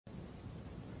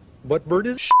But Bert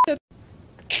is shit.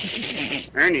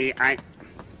 Ernie,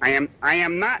 I'm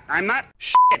not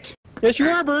shit. Yes, you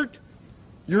are, Bert.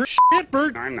 You're shit,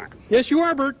 Bert. No, I'm not. Yes, you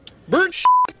are, Bert. Bert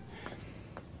shit.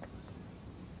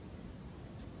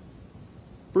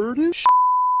 Bert is shit.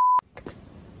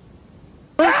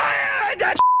 Ah,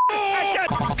 that's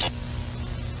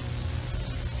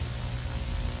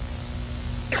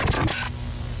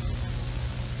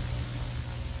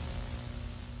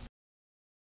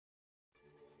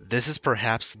This is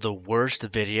perhaps the worst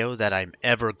video that I'm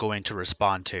ever going to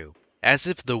respond to. As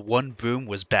if the one boom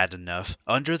was bad enough,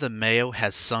 Under the Mayo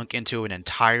has sunk into an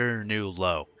entire new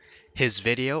low. His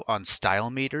video on style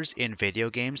meters in video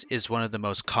games is one of the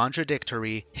most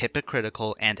contradictory,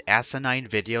 hypocritical, and asinine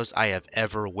videos I have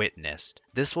ever witnessed.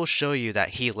 This will show you that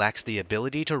he lacks the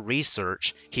ability to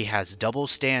research, he has double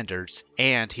standards,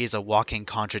 and he's a walking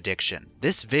contradiction.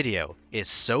 This video is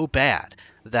so bad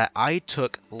that I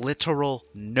took literal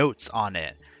notes on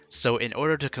it. So in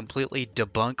order to completely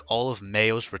debunk all of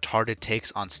Mayo's retarded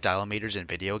takes on style meters in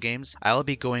video games, I'll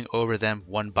be going over them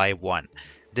one by one.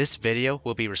 This video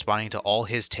will be responding to all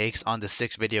his takes on the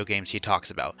 6 video games he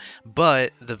talks about,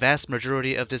 but the vast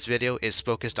majority of this video is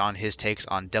focused on his takes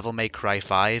on Devil May Cry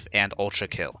 5 and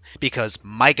Ultrakill, because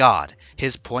my god,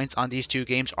 his points on these 2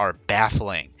 games are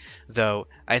baffling. Though,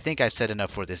 I think I've said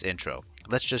enough for this intro.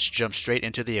 Let's just jump straight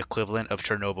into the equivalent of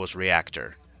Chernobyl's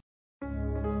reactor.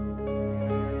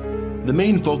 The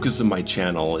main focus of my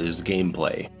channel is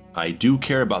gameplay. I do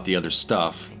care about the other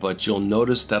stuff, but you'll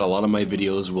notice that a lot of my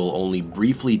videos will only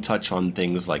briefly touch on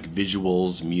things like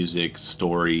visuals, music,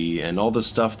 story, and all the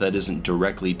stuff that isn't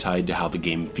directly tied to how the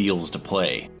game feels to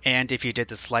play. And if you did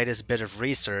the slightest bit of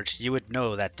research, you would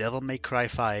know that Devil May Cry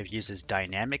 5 uses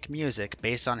dynamic music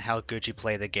based on how good you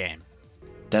play the game.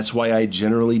 That's why I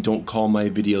generally don't call my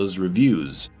videos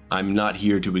reviews. I'm not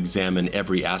here to examine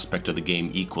every aspect of the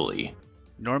game equally.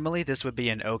 Normally this would be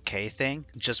an okay thing,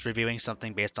 just reviewing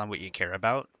something based on what you care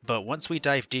about, but once we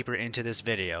dive deeper into this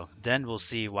video, then we'll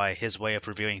see why his way of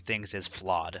reviewing things is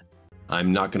flawed.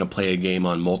 I'm not going to play a game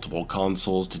on multiple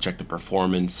consoles to check the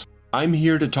performance. I'm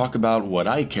here to talk about what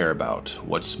I care about,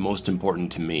 what's most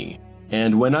important to me.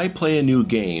 And when I play a new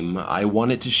game, I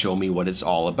want it to show me what it's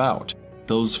all about.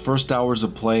 Those first hours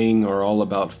of playing are all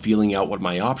about feeling out what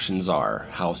my options are,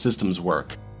 how systems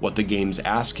work, what the game's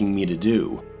asking me to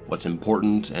do, what's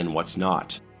important and what's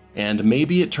not. And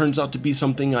maybe it turns out to be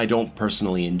something I don't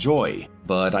personally enjoy,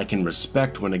 but I can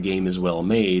respect when a game is well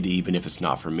made even if it's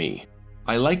not for me.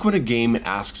 I like when a game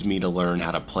asks me to learn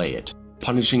how to play it,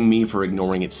 punishing me for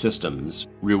ignoring its systems,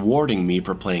 rewarding me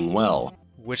for playing well,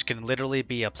 which can literally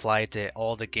be applied to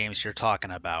all the games you're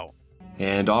talking about,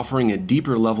 and offering a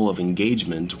deeper level of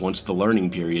engagement once the learning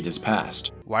period has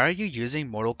passed. Why are you using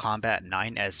Mortal Kombat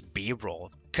 9 as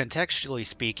B-roll? Contextually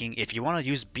speaking, if you want to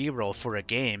use B-roll for a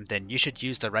game, then you should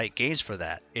use the right games for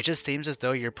that. It just seems as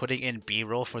though you're putting in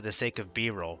B-roll for the sake of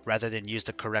B-roll, rather than use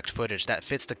the correct footage that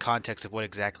fits the context of what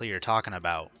exactly you're talking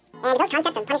about. And those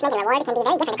concepts of punishment and reward can be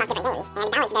very different across different games,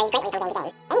 and balance varies greatly from game to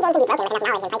game. Any game can be broken with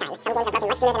enough knowledge and playtime. Some games are broken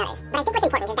much sooner than others. But I think what's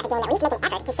important is that the game at least make an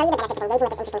effort to show you the benefits of engaging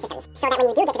with its interesting systems, so that when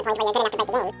you do get to the point where you're good enough to break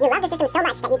the game, you love the system so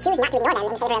much that you choose not to ignore them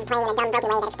in favor of playing in a dumb, broken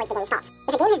way that exploits the game's faults.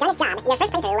 If a game has done its job, your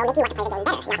first playthrough will make you want to play the game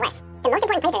better, not worse. The most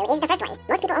important playthrough is the first one.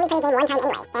 Most people only play a game one time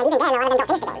anyway, and even then a lot of them don't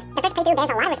finish the game. The first playthrough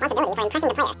bears a lot of responsibility for impressing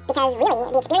the player, because really,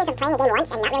 the experience of playing a game once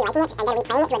and not really liking it, and then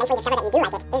replaying it to eventually discover that you do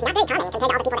like it, is not very common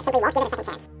compared to all the people that simply won't give it a second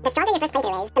chance. The stronger your first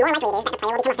playthrough is, the more likely it is that the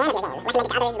player will become a fan of your game, recommend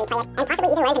it to others, replay it, and possibly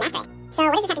even learn to master it. So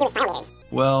what does this have to do with style meters?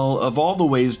 Well, of all the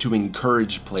ways to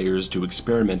encourage players to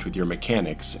experiment with your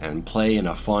mechanics and play in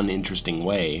a fun, interesting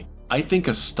way, I think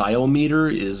a style meter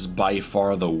is by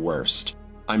far the worst.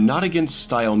 I'm not against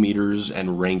style meters and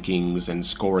rankings and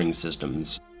scoring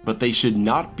systems, but they should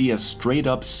not be a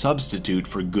straight-up substitute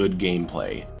for good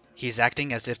gameplay. He's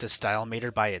acting as if the style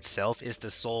meter by itself is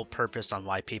the sole purpose on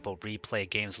why people replay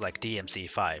games like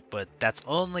DMC5, but that's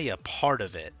only a part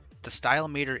of it. The style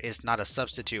meter is not a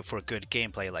substitute for good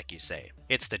gameplay like you say.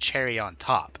 It's the cherry on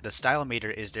top. The style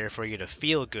meter is there for you to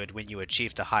feel good when you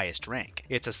achieve the highest rank.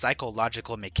 It's a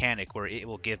psychological mechanic where it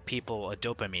will give people a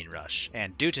dopamine rush,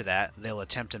 and due to that, they'll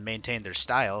attempt to maintain their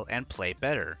style and play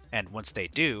better. And once they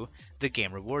do, the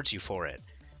game rewards you for it.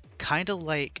 Kinda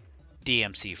like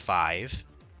DMC5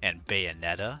 and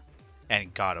Bayonetta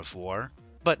and God of War.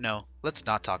 But no, let's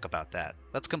not talk about that.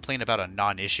 Let's complain about a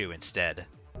non-issue instead.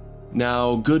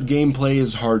 Now, good gameplay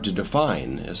is hard to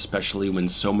define, especially when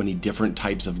so many different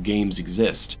types of games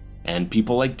exist, and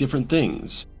people like different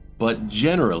things. But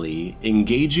generally,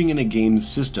 engaging in a game's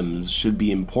systems should be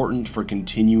important for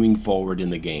continuing forward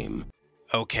in the game.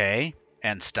 Okay,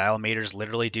 and style meters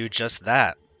literally do just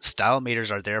that. Style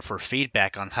meters are there for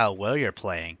feedback on how well you're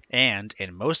playing, and,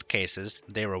 in most cases,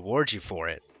 they reward you for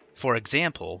it. For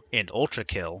example, in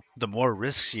Ultrakill, the more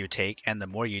risks you take and the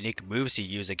more unique moves you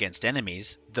use against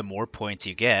enemies, the more points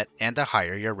you get and the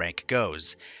higher your rank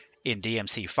goes. In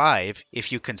DMC5,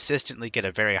 if you consistently get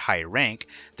a very high rank,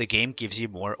 the game gives you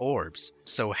more orbs.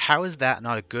 So how is that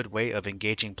not a good way of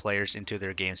engaging players into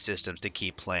their game systems to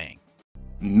keep playing?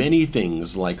 Many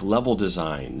things like level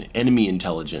design, enemy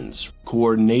intelligence,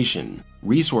 coordination,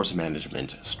 resource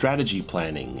management, strategy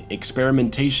planning,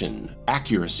 experimentation,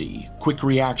 accuracy, quick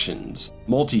reactions,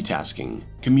 multitasking,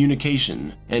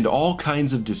 communication, and all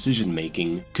kinds of decision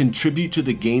making contribute to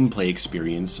the gameplay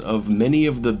experience of many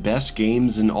of the best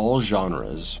games in all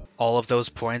genres. All of those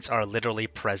points are literally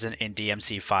present in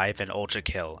DMC5 and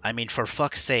Ultrakill. I mean, for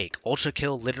fuck's sake,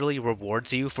 Ultrakill literally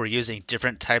rewards you for using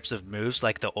different types of moves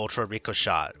like the Ultra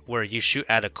Ricochet, where you shoot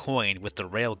at a coin with the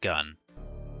railgun.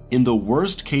 In the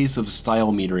worst case of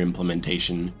style meter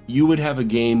implementation, you would have a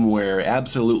game where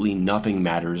absolutely nothing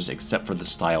matters except for the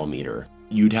style meter.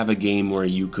 You'd have a game where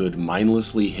you could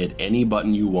mindlessly hit any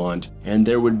button you want, and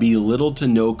there would be little to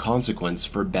no consequence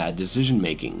for bad decision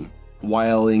making,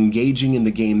 while engaging in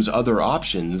the game's other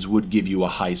options would give you a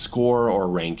high score or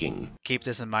ranking. Keep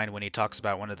this in mind when he talks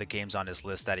about one of the games on his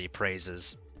list that he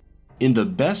praises. In the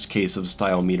best case of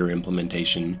style meter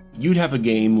implementation, you'd have a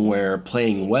game where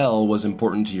playing well was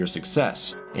important to your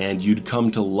success, and you'd come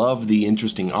to love the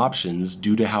interesting options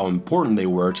due to how important they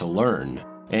were to learn.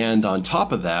 And on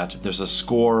top of that, there's a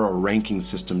score or ranking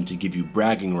system to give you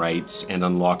bragging rights and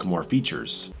unlock more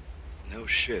features. No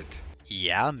shit.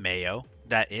 Yeah, Mayo,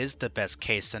 that is the best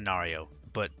case scenario.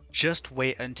 But just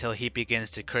wait until he begins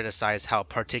to criticize how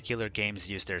particular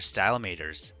games use their style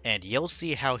meters, and you'll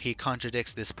see how he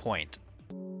contradicts this point.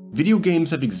 Video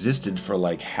games have existed for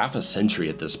like half a century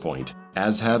at this point,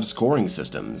 as have scoring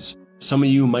systems. Some of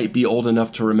you might be old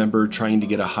enough to remember trying to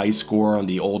get a high score on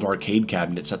the old arcade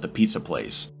cabinets at the pizza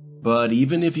place. But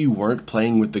even if you weren't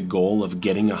playing with the goal of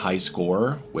getting a high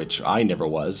score, which I never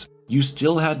was, you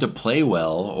still had to play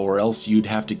well or else you'd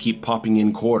have to keep popping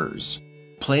in quarters.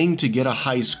 Playing to get a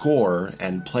high score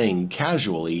and playing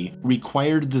casually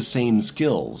required the same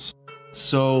skills.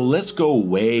 So let's go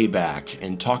way back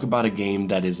and talk about a game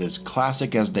that is as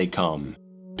classic as they come.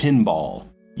 Pinball.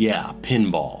 Yeah,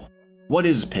 pinball. What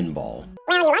is pinball?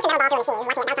 Well, you launch a metal ball through a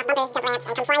machine, watching it bounce off bumpers, jump ramps,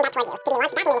 and come flying back towards you. To be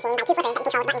launched back in the machine by two flippers that you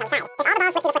control with buttons on the side.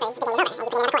 If all the balls slip through the flippers, the game is over, and you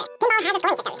put in another quarter. Pinball has a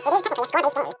scoring system. It is technically a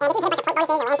score-based game, and if you hit a bunch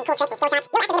of point bonuses and land some cool tricks and skill shots,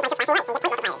 you'll activate a bunch of flashing lights and get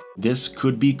point multipliers. This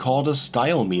could be called a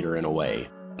style meter in a way.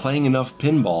 Playing enough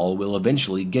pinball will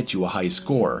eventually get you a high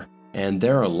score, and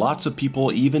there are lots of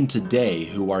people even today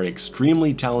who are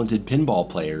extremely talented pinball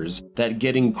players that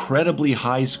get incredibly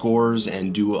high scores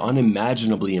and do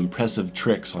unimaginably impressive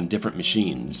tricks on different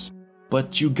machines.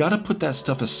 But you gotta put that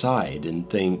stuff aside and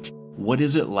think, what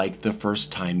is it like the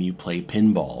first time you play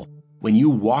pinball? When you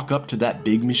walk up to that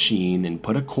big machine and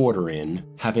put a quarter in,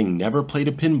 having never played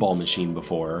a pinball machine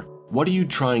before, what are you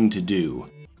trying to do?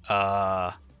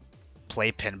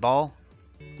 Play pinball?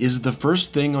 Is the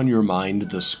first thing on your mind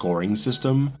the scoring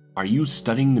system? Are you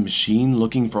studying the machine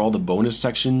looking for all the bonus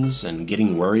sections and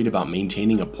getting worried about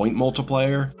maintaining a point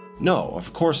multiplier? No,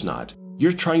 of course not.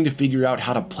 You're trying to figure out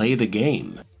how to play the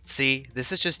game. See,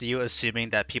 this is just you assuming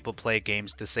that people play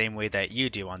games the same way that you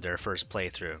do on their first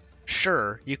playthrough.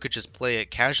 Sure, you could just play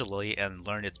it casually and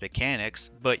learn its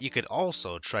mechanics, but you could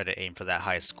also try to aim for that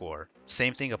high score.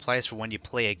 Same thing applies for when you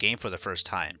play a game for the first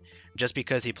time. Just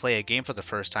because you play a game for the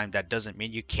first time, that doesn't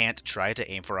mean you can't try to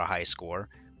aim for a high score.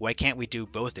 Why can't we do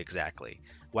both exactly?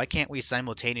 Why can't we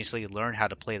simultaneously learn how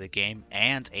to play the game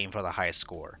and aim for the high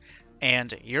score?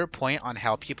 And your point on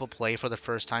how people play for the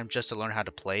first time just to learn how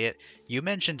to play it, you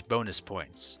mentioned bonus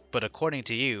points, but according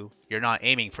to you, you're not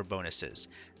aiming for bonuses.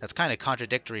 That's kind of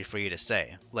contradictory for you to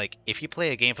say. Like, if you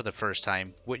play a game for the first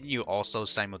time, wouldn't you also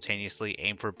simultaneously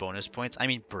aim for bonus points? I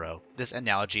mean, bro, this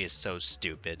analogy is so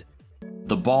stupid.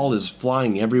 The ball is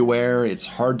flying everywhere, it's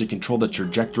hard to control the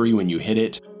trajectory when you hit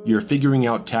it. You're figuring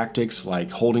out tactics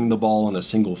like holding the ball on a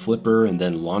single flipper and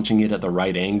then launching it at the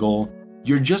right angle.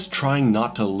 You're just trying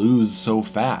not to lose so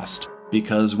fast,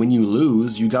 because when you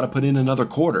lose, you gotta put in another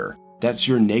quarter. That's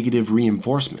your negative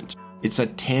reinforcement. It's a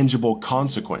tangible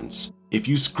consequence. If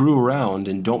you screw around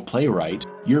and don't play right,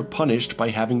 you're punished by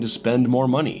having to spend more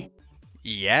money.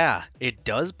 Yeah, it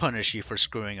does punish you for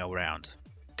screwing around.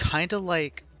 Kinda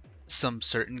like some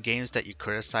certain games that you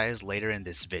criticize later in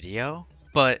this video.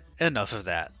 But enough of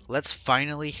that. Let's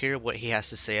finally hear what he has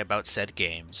to say about said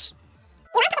games.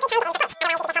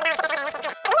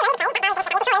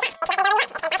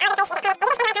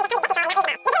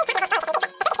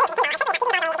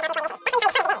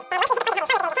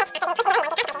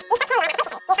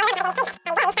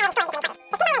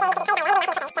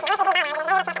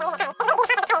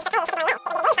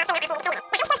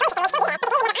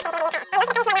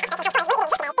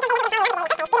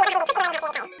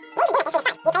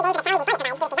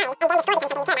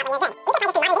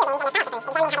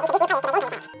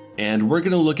 we're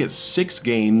going to look at 6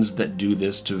 games that do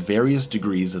this to various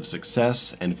degrees of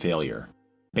success and failure.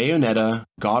 Bayonetta,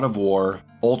 God of War,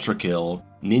 Ultrakill,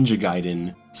 Ninja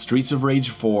Gaiden, Streets of Rage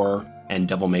 4, and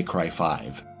Devil May Cry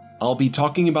 5. I'll be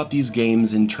talking about these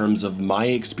games in terms of my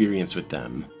experience with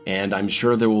them, and I'm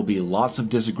sure there will be lots of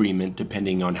disagreement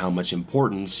depending on how much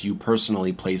importance you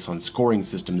personally place on scoring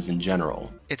systems in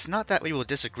general. It's not that we will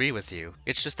disagree with you,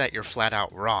 it's just that you're flat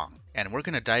out wrong, and we're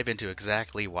going to dive into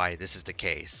exactly why this is the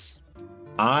case.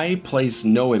 I place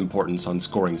no importance on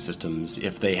scoring systems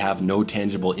if they have no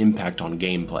tangible impact on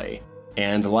gameplay.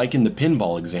 And like in the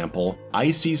pinball example,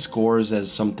 I see scores as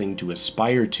something to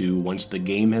aspire to once the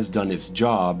game has done its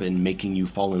job in making you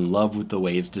fall in love with the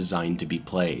way it's designed to be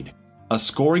played. A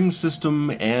scoring system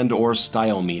and/or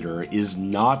style meter is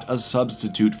not a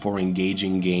substitute for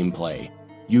engaging gameplay.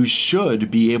 You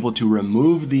should be able to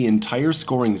remove the entire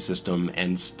scoring system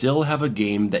and still have a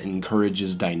game that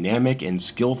encourages dynamic and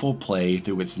skillful play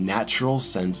through its natural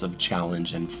sense of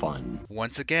challenge and fun.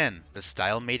 Once again, the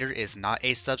style meter is not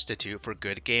a substitute for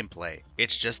good gameplay,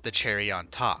 it's just the cherry on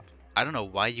top. I don't know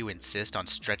why you insist on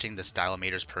stretching the style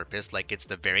meter's purpose like it's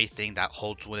the very thing that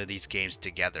holds one of these games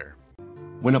together.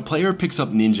 When a player picks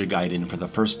up Ninja Gaiden for the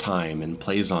first time and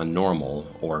plays on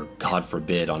normal, or God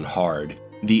forbid on hard,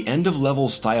 the end of level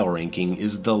style ranking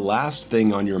is the last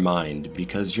thing on your mind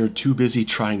because you're too busy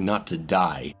trying not to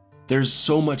die. There's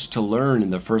so much to learn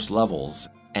in the first levels,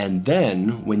 and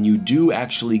then when you do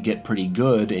actually get pretty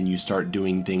good and you start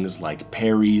doing things like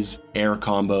parries, air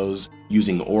combos,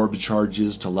 using orb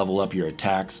charges to level up your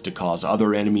attacks to cause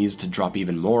other enemies to drop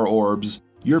even more orbs,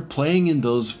 you're playing in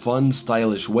those fun,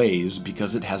 stylish ways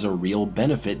because it has a real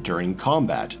benefit during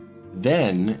combat.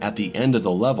 Then, at the end of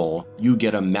the level, you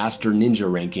get a Master Ninja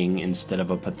ranking instead of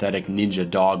a pathetic Ninja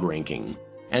Dog ranking.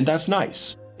 And that's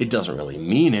nice. It doesn't really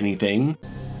mean anything.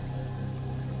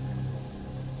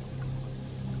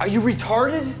 Are you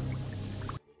retarded?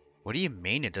 What do you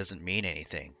mean it doesn't mean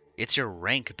anything? It's your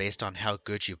rank based on how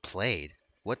good you played.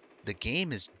 What the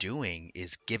game is doing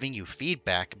is giving you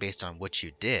feedback based on what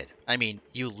you did. I mean,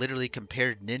 you literally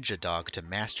compared Ninja Dog to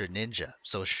Master Ninja,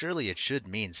 so surely it should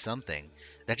mean something.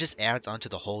 That just adds onto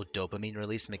the whole dopamine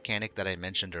release mechanic that I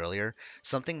mentioned earlier.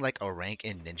 Something like a rank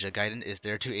in Ninja Gaiden is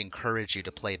there to encourage you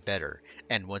to play better,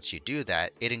 and once you do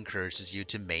that, it encourages you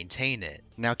to maintain it.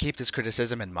 Now keep this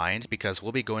criticism in mind because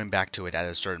we'll be going back to it at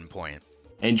a certain point.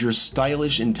 And your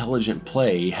stylish, intelligent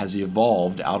play has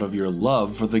evolved out of your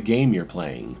love for the game you're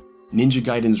playing. Ninja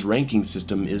Gaiden's ranking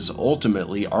system is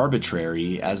ultimately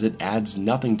arbitrary as it adds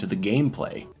nothing to the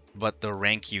gameplay. But the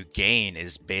rank you gain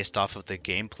is based off of the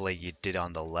gameplay you did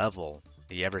on the level.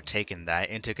 You ever taken that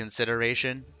into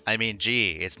consideration? I mean,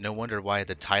 gee, it's no wonder why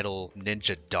the title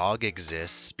Ninja Dog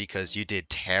exists, because you did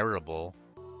terrible.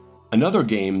 Another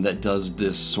game that does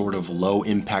this sort of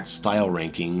low-impact style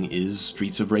ranking is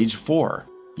Streets of Rage 4.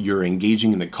 You're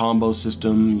engaging in the combo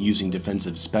system, using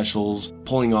defensive specials,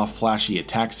 pulling off flashy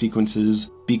attack sequences,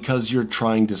 because you're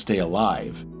trying to stay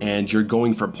alive, and you're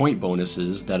going for point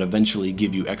bonuses that eventually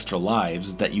give you extra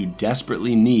lives that you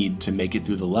desperately need to make it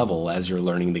through the level as you're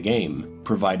learning the game,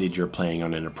 provided you're playing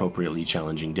on an appropriately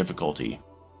challenging difficulty.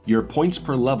 Your points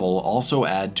per level also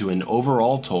add to an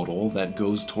overall total that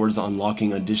goes towards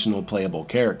unlocking additional playable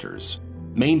characters.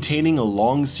 Maintaining a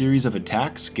long series of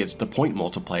attacks gets the point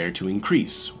multiplier to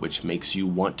increase, which makes you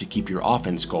want to keep your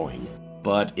offense going.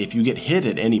 But if you get hit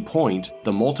at any point,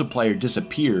 the multiplier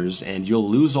disappears and you'll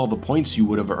lose all the points you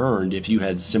would have earned if you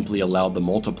had simply allowed the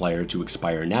multiplier to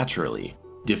expire naturally.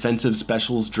 Defensive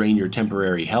specials drain your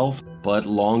temporary health, but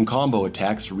long combo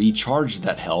attacks recharge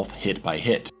that health hit by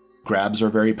hit. Grabs are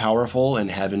very powerful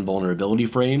and have invulnerability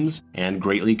frames, and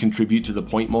greatly contribute to the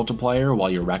point multiplier while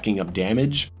you're racking up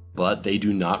damage, but they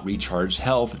do not recharge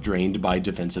health drained by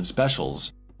defensive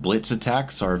specials. Blitz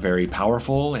attacks are very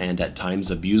powerful and at times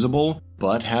abusable,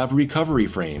 but have recovery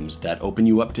frames that open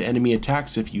you up to enemy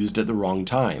attacks if used at the wrong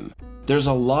time. There's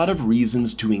a lot of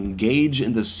reasons to engage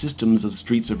in the systems of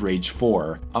Streets of Rage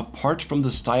 4, apart from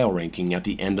the style ranking at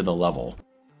the end of the level.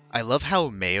 I love how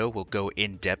Mayo will go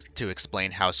in depth to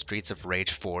explain how Streets of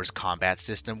Rage 4's combat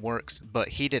system works, but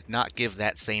he did not give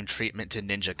that same treatment to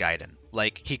Ninja Gaiden.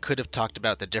 Like, he could have talked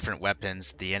about the different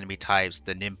weapons, the enemy types,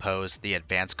 the nimpos, the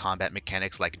advanced combat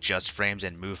mechanics like just frames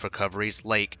and move recoveries.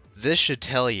 Like, this should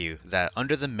tell you that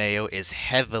Under the Mayo is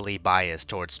heavily biased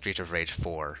towards Streets of Rage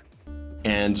 4.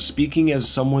 And speaking as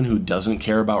someone who doesn't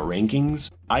care about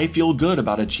rankings, I feel good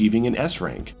about achieving an S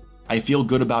rank. I feel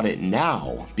good about it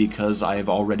now because I've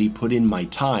already put in my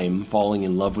time falling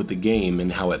in love with the game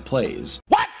and how it plays.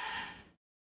 What?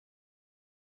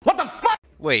 What the fuck?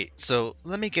 Wait, so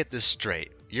let me get this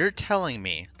straight. you're telling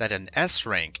me that an S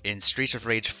rank in Streets of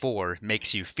Rage 4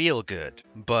 makes you feel good,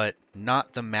 but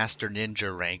not the Master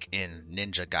Ninja rank in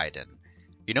Ninja Gaiden.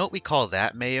 You know what we call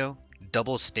that, Mayo?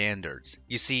 Double standards.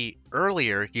 You see,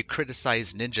 earlier you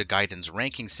criticized Ninja Gaiden's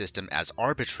ranking system as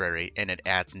arbitrary and it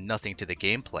adds nothing to the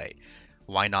gameplay.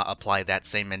 Why not apply that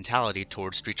same mentality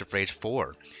towards Streets of Rage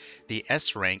 4? The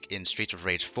S rank in Streets of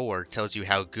Rage 4 tells you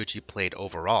how good you played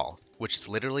overall, which is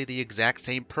literally the exact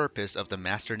same purpose of the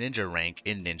Master Ninja rank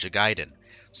in Ninja Gaiden.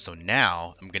 So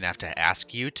now, I'm gonna have to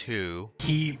ask you to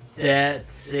keep that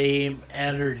same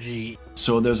energy.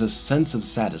 So there's a sense of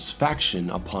satisfaction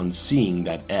upon seeing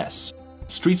that S.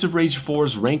 Streets of Rage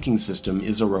 4's ranking system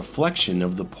is a reflection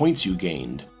of the points you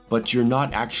gained, but you're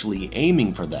not actually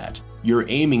aiming for that. You're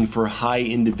aiming for high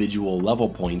individual level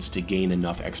points to gain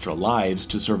enough extra lives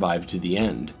to survive to the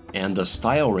end, and the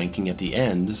style ranking at the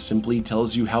end simply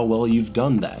tells you how well you've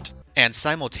done that. And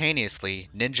simultaneously,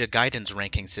 Ninja Gaiden's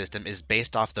ranking system is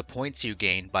based off the points you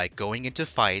gain by going into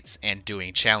fights and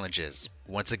doing challenges.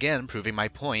 Once again, proving my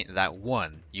point that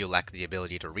 1. You lack the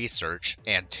ability to research,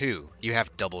 and 2. You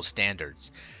have double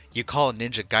standards. You call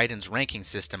Ninja Gaiden's ranking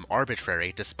system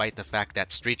arbitrary despite the fact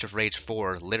that Streets of Rage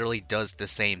 4 literally does the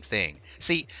same thing.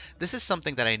 See, this is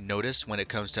something that I noticed when it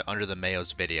comes to Under the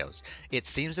Mayo's videos. It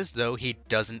seems as though he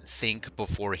doesn't think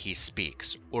before he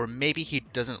speaks, or maybe he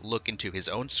doesn't look into his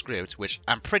own script, which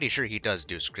I'm pretty sure he does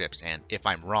do scripts, and if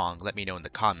I'm wrong, let me know in the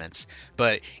comments.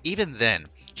 But even then,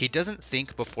 he doesn't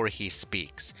think before he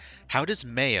speaks. How does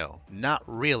Mayo not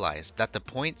realize that the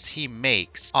points he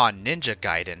makes on Ninja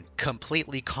Gaiden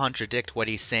completely contradict what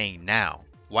he's saying now?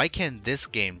 Why can this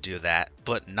game do that,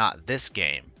 but not this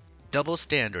game? Double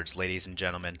standards, ladies and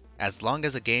gentlemen. As long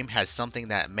as a game has something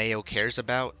that Mayo cares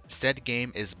about, said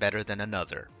game is better than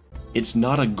another. It's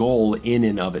not a goal in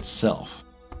and of itself.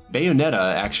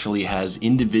 Bayonetta actually has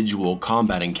individual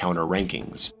combat encounter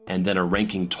rankings, and then a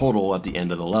ranking total at the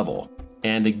end of the level.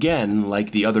 And again,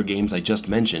 like the other games I just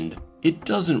mentioned, it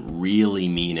doesn't really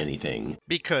mean anything.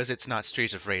 Because it's not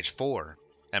Streets of Rage 4,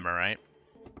 am I right?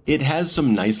 It has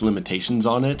some nice limitations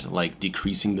on it, like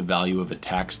decreasing the value of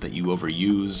attacks that you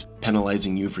overuse,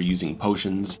 penalizing you for using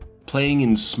potions. Playing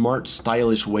in smart,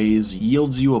 stylish ways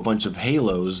yields you a bunch of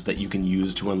halos that you can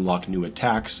use to unlock new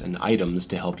attacks and items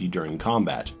to help you during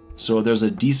combat. So there's a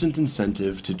decent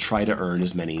incentive to try to earn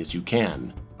as many as you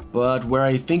can. But where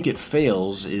I think it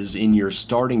fails is in your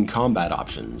starting combat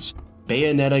options.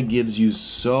 Bayonetta gives you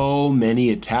so many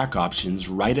attack options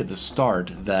right at the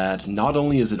start that not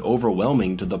only is it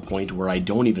overwhelming to the point where I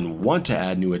don't even want to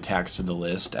add new attacks to the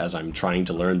list as I'm trying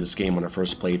to learn this game on a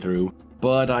first playthrough,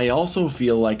 but I also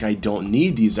feel like I don't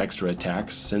need these extra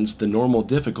attacks since the normal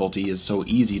difficulty is so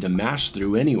easy to mash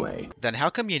through anyway. Then how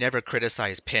come you never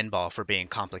criticize pinball for being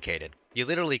complicated? You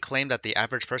literally claim that the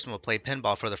average person will play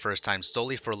pinball for the first time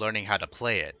solely for learning how to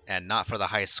play it, and not for the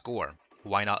high score.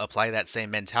 Why not apply that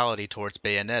same mentality towards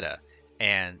Bayonetta?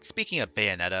 And speaking of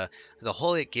Bayonetta, the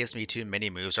whole "it gives me too many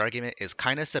moves" argument is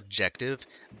kinda subjective,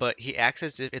 but he acts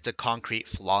as if it's a concrete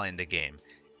flaw in the game.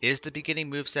 Is the beginning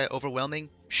moveset overwhelming?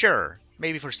 Sure,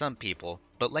 maybe for some people,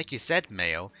 but like you said,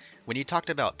 Mayo, when you talked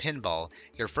about pinball,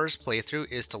 your first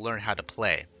playthrough is to learn how to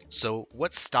play. So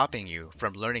what's stopping you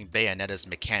from learning Bayonetta's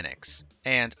mechanics?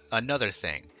 And another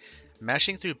thing,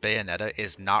 mashing through Bayonetta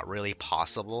is not really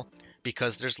possible,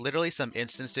 because there's literally some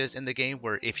instances in the game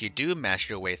where if you do mash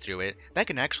your way through it, that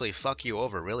can actually fuck you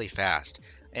over really fast.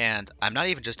 And I'm not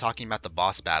even just talking about the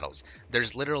boss battles.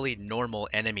 There's literally normal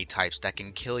enemy types that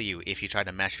can kill you if you try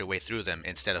to mash your way through them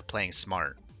instead of playing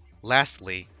smart.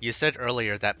 Lastly, you said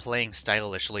earlier that playing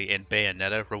stylishly in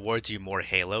Bayonetta rewards you more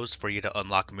halos for you to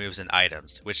unlock moves and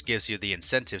items, which gives you the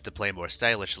incentive to play more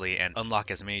stylishly and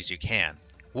unlock as many as you can.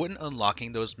 Wouldn't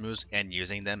unlocking those moves and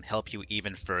using them help you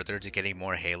even further to getting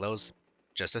more halos?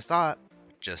 Just a thought.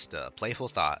 Just a playful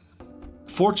thought.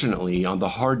 Fortunately, on the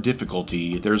hard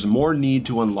difficulty, there's more need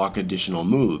to unlock additional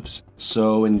moves,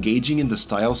 so engaging in the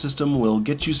style system will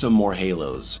get you some more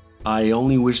halos. I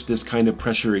only wish this kind of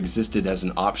pressure existed as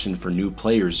an option for new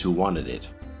players who wanted it.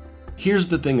 Here's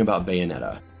the thing about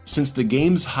Bayonetta. Since the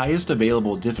game's highest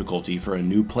available difficulty for a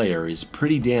new player is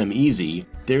pretty damn easy,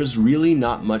 there's really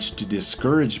not much to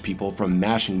discourage people from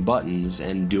mashing buttons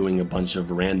and doing a bunch of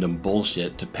random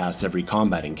bullshit to pass every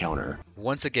combat encounter.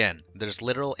 Once again, there's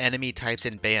literal enemy types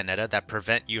in Bayonetta that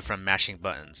prevent you from mashing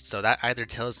buttons, so that either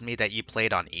tells me that you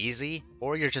played on easy,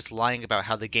 or you're just lying about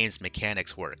how the game's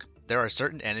mechanics work. There are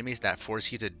certain enemies that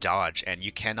force you to dodge and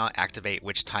you cannot activate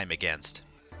witch time against.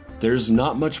 There's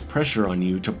not much pressure on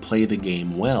you to play the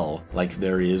game well, like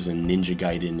there is in Ninja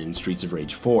Gaiden and Streets of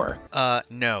Rage 4.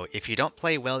 No, if you don't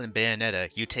play well in Bayonetta,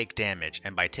 you take damage,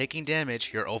 and by taking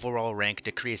damage, your overall rank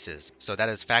decreases, so that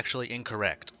is factually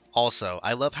incorrect. Also,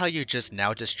 I love how you just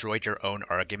now destroyed your own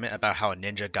argument about how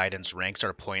Ninja Gaiden's ranks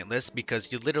are pointless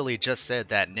because you literally just said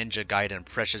that Ninja Gaiden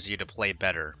pressures you to play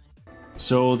better.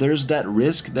 So there's that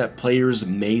risk that players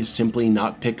may simply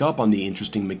not pick up on the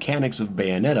interesting mechanics of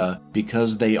Bayonetta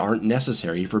because they aren't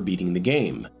necessary for beating the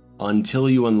game, until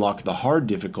you unlock the hard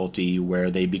difficulty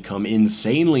where they become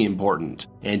insanely important,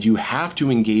 and you have to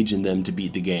engage in them to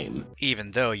beat the game. Even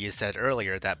though you said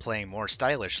earlier that playing more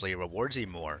stylishly rewards you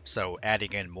more, so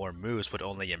adding in more moves would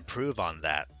only improve on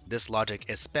that. This logic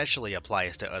especially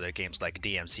applies to other games like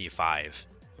DMC5.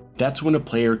 That's when a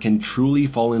player can truly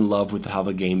fall in love with how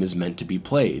the game is meant to be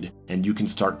played, and you can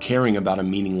start caring about a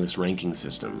meaningless ranking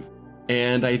system.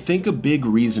 And I think a big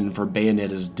reason for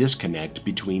Bayonetta's disconnect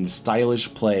between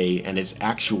stylish play and its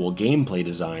actual gameplay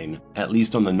design, at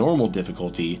least on the normal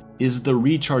difficulty, is the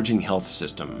recharging health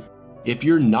system. If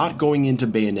you're not going into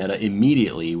Bayonetta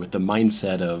immediately with the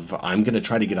mindset of, I'm gonna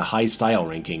try to get a high style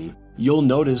ranking, you'll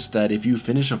notice that if you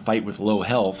finish a fight with low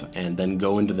health and then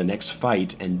go into the next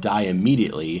fight and die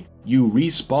immediately, you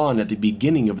respawn at the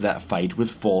beginning of that fight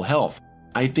with full health.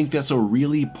 I think that's a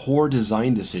really poor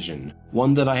design decision,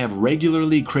 one that I have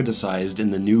regularly criticized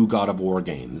in the new God of War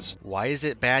games. Why is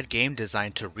it bad game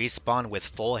design to respawn with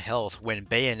full health when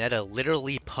Bayonetta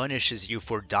literally punishes you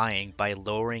for dying by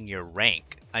lowering your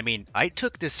rank? I mean, I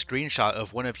took this screenshot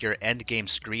of one of your endgame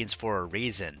screens for a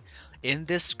reason. In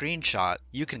this screenshot,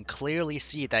 you can clearly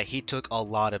see that he took a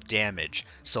lot of damage,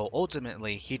 so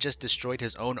ultimately he just destroyed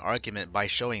his own argument by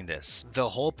showing this. The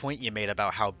whole point you made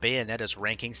about how Bayonetta's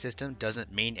ranking system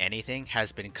doesn't mean anything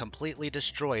has been completely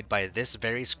destroyed by this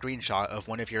very screenshot of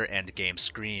one of your endgame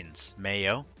screens.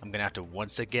 Mayo, I'm gonna have to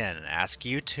once again ask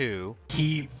you to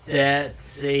Keep that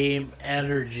same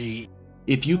energy.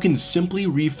 If you can simply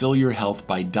refill your health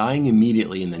by dying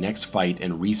immediately in the next fight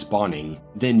and respawning,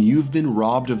 then you've been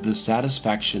robbed of the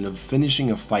satisfaction of finishing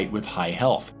a fight with high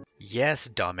health. Yes,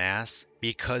 dumbass,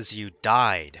 because you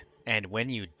died. And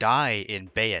when you die in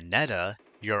Bayonetta,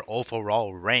 your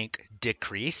overall rank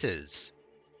decreases.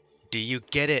 Do you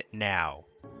get it now?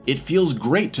 It feels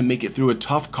great to make it through a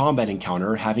tough combat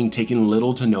encounter having taken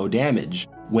little to no damage,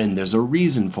 when there's a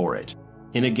reason for it.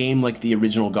 In a game like the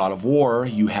original God of War,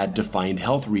 you had defined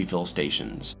health refill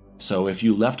stations. So if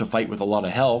you left a fight with a lot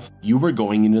of health, you were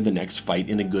going into the next fight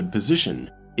in a good position.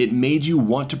 It made you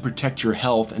want to protect your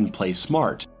health and play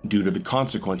smart, due to the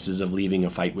consequences of leaving a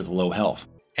fight with low health.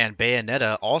 And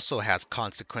Bayonetta also has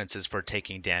consequences for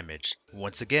taking damage,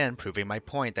 once again proving my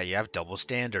point that you have double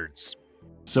standards.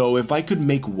 So if I could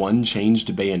make one change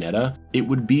to Bayonetta, it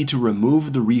would be to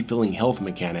remove the refilling health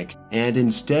mechanic and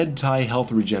instead tie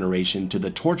health regeneration to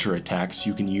the torture attacks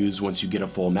you can use once you get a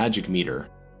full magic meter.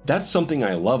 That's something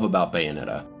I love about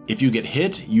Bayonetta. If you get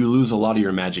hit, you lose a lot of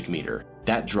your magic meter.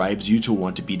 That drives you to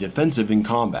want to be defensive in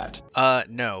combat.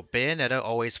 No, Bayonetta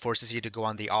always forces you to go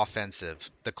on the offensive.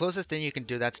 The closest thing you can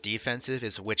do that's defensive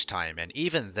is Witch Time, and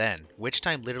even then, Witch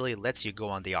Time literally lets you go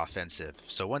on the offensive.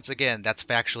 So once again, that's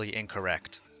factually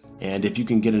incorrect. And if you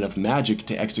can get enough magic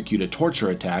to execute a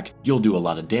torture attack, you'll do a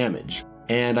lot of damage.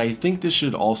 And I think this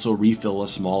should also refill a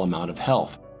small amount of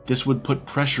health. This would put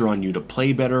pressure on you to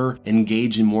play better,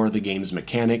 engage in more of the game's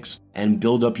mechanics, and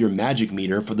build up your magic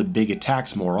meter for the big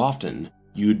attacks more often.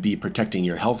 You'd be protecting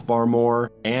your health bar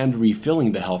more, and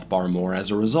refilling the health bar more as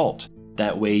a result.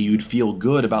 That way you'd feel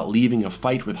good about leaving a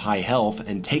fight with high health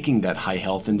and taking that high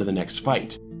health into the next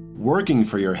fight. Working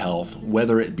for your health,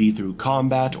 whether it be through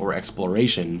combat or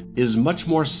exploration, is much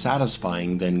more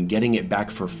satisfying than getting it back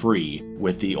for free,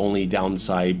 with the only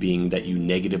downside being that you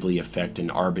negatively affect an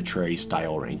arbitrary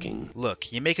style ranking.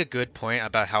 Look, you make a good point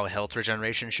about how health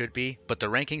regeneration should be, but the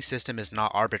ranking system is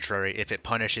not arbitrary if it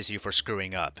punishes you for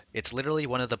screwing up. It's literally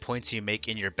one of the points you make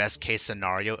in your best case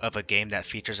scenario of a game that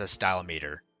features a style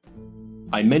meter.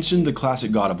 I mentioned the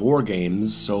classic God of War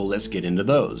games, so let's get into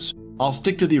those. I'll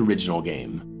stick to the original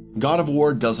game. God of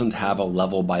War doesn't have a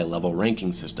level-by-level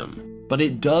ranking system, but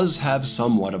it does have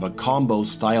somewhat of a combo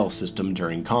style system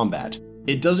during combat.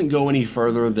 It doesn't go any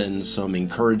further than some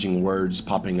encouraging words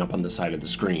popping up on the side of the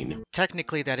screen.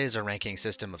 Technically, that is a ranking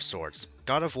system of sorts.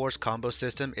 God of War's combo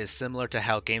system is similar to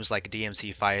how games like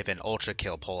DMC5 and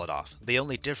Ultrakill pull it off, the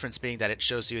only difference being that it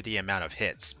shows you the amount of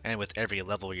hits, and with every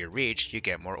level you reach, you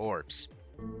get more orbs.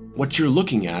 What you're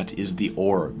looking at is the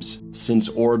orbs, since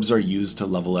orbs are used to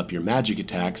level up your magic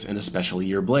attacks and especially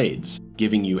your blades,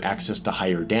 giving you access to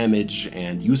higher damage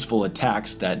and useful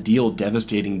attacks that deal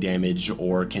devastating damage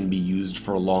or can be used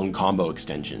for long combo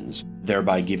extensions,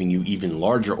 thereby giving you even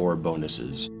larger orb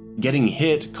bonuses. Getting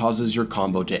hit causes your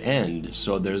combo to end,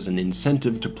 so there's an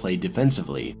incentive to play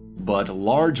defensively, but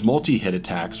large multi-hit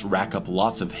attacks rack up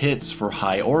lots of hits for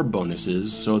high orb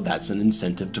bonuses, so that's an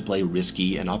incentive to play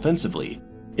risky and offensively.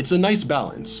 It's a nice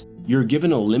balance. You're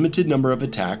given a limited number of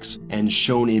attacks and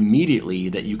shown immediately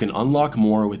that you can unlock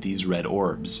more with these red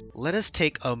orbs. Let us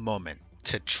take a moment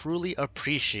to truly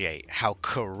appreciate how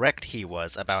correct he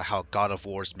was about how God of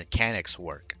War's mechanics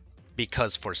work,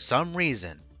 because for some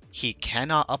reason, he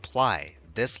cannot apply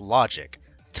this logic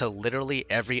to literally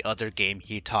every other game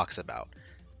he talks about.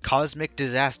 Cosmic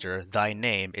Disaster, Thy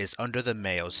Name is under the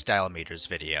Mayo Style Meters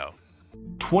video.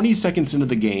 20 seconds into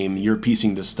the game, you're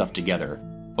piecing this stuff together.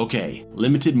 Okay,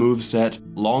 limited moveset,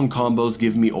 long combos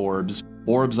give me orbs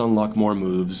unlock more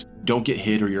moves, don't get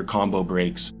hit or your combo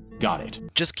breaks, got it.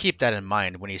 Just keep that in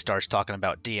mind when he starts talking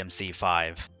about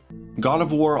DMC5. God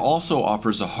of War also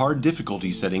offers a hard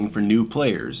difficulty setting for new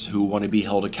players who want to be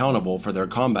held accountable for their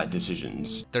combat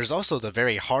decisions. There's also the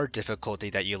very hard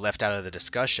difficulty that you left out of the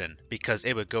discussion, because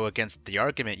it would go against the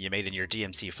argument you made in your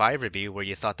DMC5 review where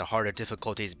you thought the harder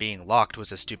difficulties being locked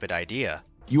was a stupid idea.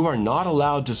 You are not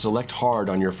allowed to select hard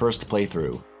on your first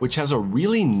playthrough, which has a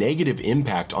really negative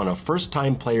impact on a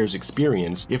first-time player's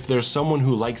experience if there's someone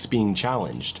who likes being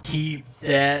challenged. Keep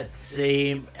that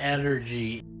same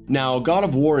energy. Now, God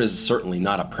of War is certainly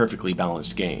not a perfectly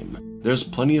balanced game. There's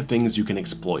plenty of things you can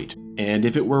exploit, and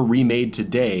if it were remade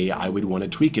today, I would want to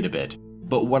tweak it a bit.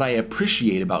 But what I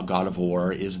appreciate about God of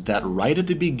War is that right at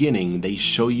the beginning, they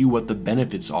show you what the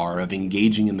benefits are of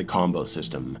engaging in the combo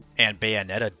system. And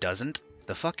Bayonetta doesn't?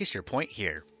 The fuck is your point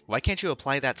here? Why can't you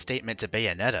apply that statement to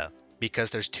Bayonetta? Because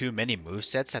there's too many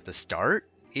movesets at the start?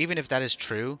 Even if that is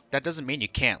true, that doesn't mean you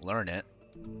can't learn it.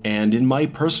 And in my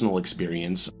personal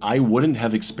experience, I wouldn't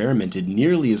have experimented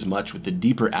nearly as much with the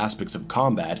deeper aspects of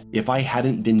combat if I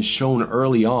hadn't been shown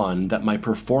early on that my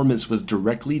performance was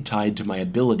directly tied to my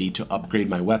ability to upgrade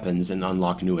my weapons and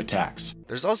unlock new attacks.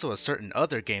 There's also a certain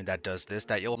other game that does this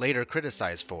that you'll later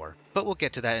criticize for, but we'll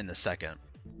get to that in a second.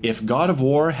 If God of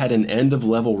War had an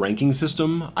end-of-level ranking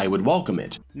system, I would welcome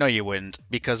it. No you wouldn't,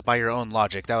 because by your own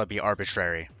logic that would be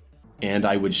arbitrary. And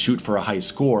I would shoot for a high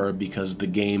score because the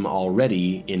game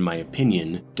already, in my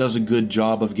opinion, does a good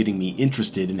job of getting me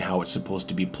interested in how it's supposed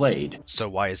to be played. So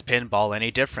why is pinball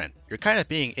any different? You're kind of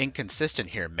being inconsistent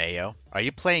here, Mayo. Are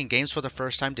you playing games for the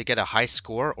first time to get a high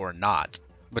score or not?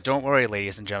 But don't worry,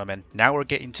 ladies and gentlemen, now we're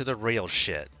getting to the real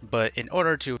shit. But in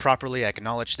order to properly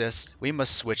acknowledge this, we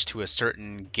must switch to a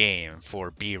certain game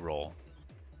for B-roll.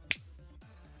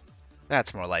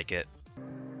 That's more like it.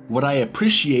 What I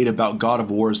appreciate about God of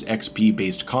War's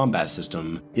XP-based combat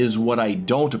system is what I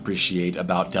don't appreciate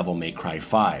about Devil May Cry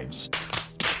 5's.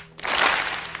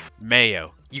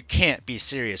 Mayo, you can't be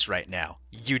serious right now.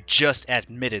 You just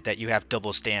admitted that you have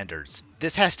double standards.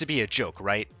 This has to be a joke,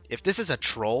 right? If this is a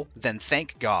troll, then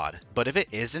thank God. But if it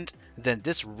isn't, then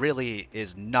this really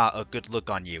is not a good look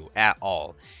on you at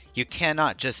all. You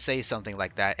cannot just say something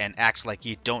like that and act like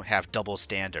you don't have double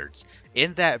standards.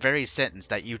 In that very sentence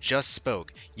that you just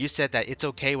spoke, you said that it's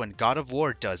okay when God of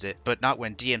War does it, but not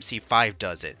when DMC5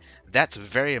 does it. That's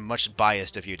very much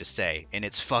biased of you to say, and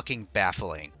it's fucking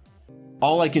baffling.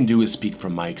 All I can do is speak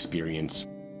from my experience.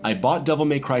 I bought Devil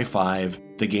May Cry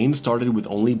 5, the game started with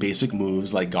only basic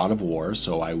moves like God of War,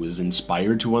 so I was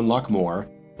inspired to unlock more,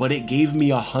 but it gave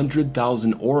me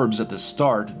 100,000 orbs at the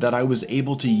start that I was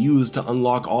able to use to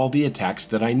unlock all the attacks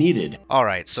that I needed.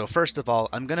 Alright, so first of all,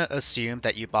 I'm gonna assume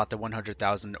that you bought the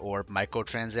 100,000 orb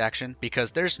microtransaction, because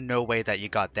there's no way that you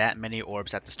got that many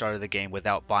orbs at the start of the game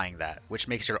without buying that, which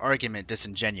makes your argument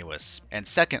disingenuous. And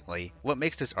secondly, what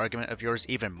makes this argument of yours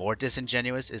even more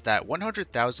disingenuous is that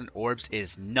 100,000 orbs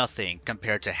is nothing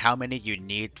compared to how many you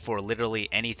need for literally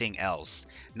anything else.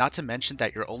 Not to mention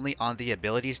that you're only on the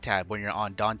abilities tab when you're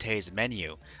on Dante's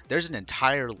menu. There's an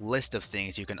entire list of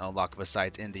things you can unlock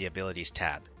besides in the abilities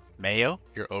tab. Mayo,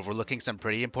 you're overlooking some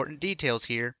pretty important details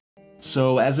here.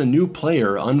 So as a new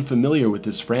player unfamiliar with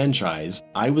this franchise,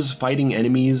 I was fighting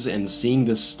enemies and seeing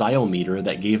this style meter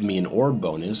that gave me an orb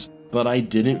bonus, but I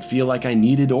didn't feel like I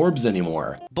needed orbs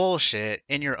anymore. Bullshit.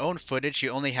 In your own footage,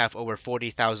 you only have over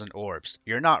 40,000 orbs.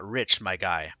 You're not rich, my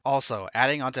guy. Also,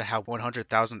 adding on to how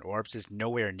 100,000 orbs is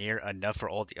nowhere near enough for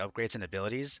all the upgrades and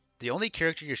abilities, the only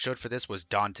character you showed for this was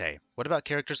Dante. What about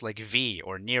characters like V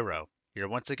or Nero? You're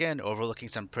once again overlooking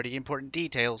some pretty important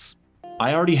details.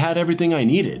 I already had everything I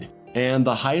needed. And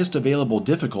the highest available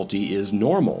difficulty is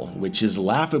normal, which is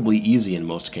laughably easy in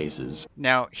most cases.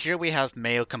 Now, here we have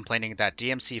Mayo complaining that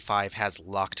DMC5 has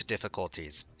locked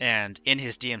difficulties, and in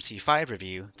his DMC5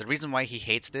 review, the reason why he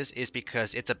hates this is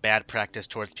because it's a bad practice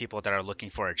towards people that are looking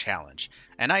for a challenge.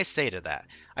 And I say to that,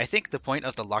 I think the point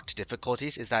of the locked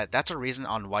difficulties is that that's a reason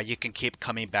on why you can keep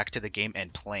coming back to the game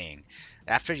and playing.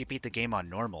 After you beat the game on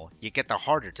normal, you get the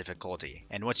harder difficulty,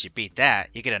 and once you beat that,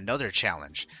 you get another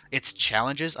challenge. It's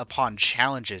challenges upon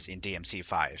challenges in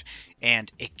DMC5,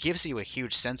 and it gives you a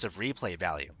huge sense of replay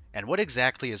value. And what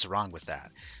exactly is wrong with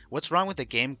that? What's wrong with the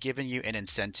game giving you an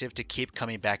incentive to keep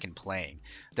coming back and playing?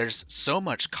 There's so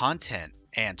much content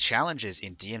and challenges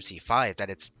in DMC5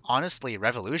 that it's honestly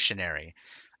revolutionary.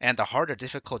 And the harder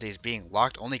difficulties being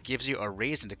locked only gives you a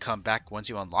reason to come back once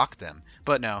you unlock them.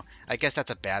 But no, I guess that's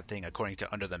a bad thing according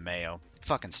to Under the Mayo.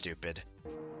 Fucking stupid.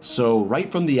 So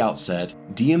right from the outset,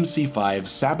 DMC5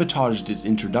 sabotaged its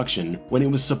introduction when it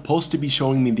was supposed to be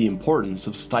showing me the importance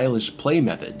of stylish play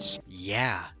methods.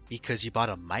 Yeah, because you bought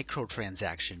a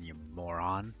microtransaction, you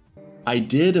moron. I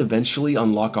did eventually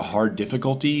unlock a hard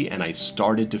difficulty, and I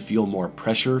started to feel more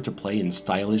pressure to play in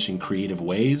stylish and creative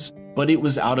ways, but it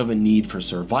was out of a need for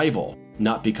survival,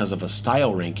 not because of a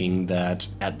style ranking that,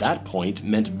 at that point,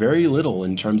 meant very little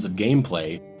in terms of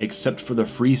gameplay, except for the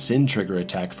free sin trigger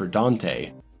attack for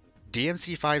Dante.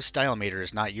 DMC5 style meter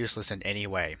is not useless in any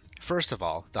way. First of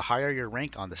all, the higher your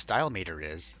rank on the style meter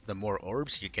is, the more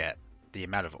orbs you get. The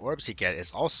amount of orbs you get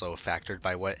is also factored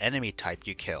by what enemy type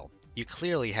you kill. You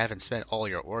clearly haven't spent all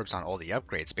your orbs on all the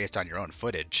upgrades based on your own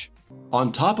footage.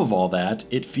 On top of all that,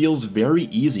 it feels very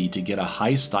easy to get a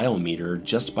high style meter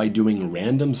just by doing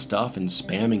random stuff and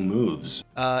spamming moves.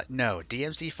 No,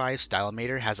 DMC5 style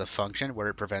meter has a function where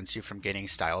it prevents you from getting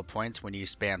style points when you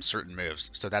spam certain moves,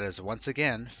 so that is once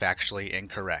again factually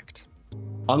incorrect.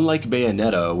 Unlike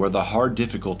Bayonetta, where the hard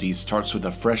difficulty starts with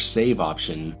a fresh save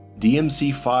option,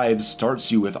 DMC5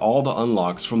 starts you with all the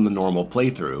unlocks from the normal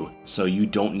playthrough, so you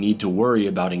don't need to worry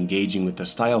about engaging with the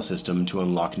style system to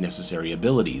unlock necessary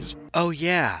abilities. Oh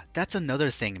yeah, that's another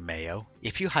thing, Mayo.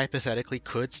 If you hypothetically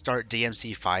could start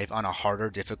DMC5 on a harder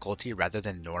difficulty rather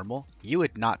than normal, you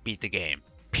would not beat the game.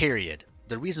 Period.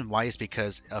 The reason why is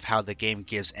because of how the game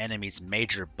gives enemies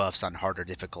major buffs on harder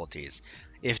difficulties.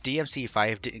 If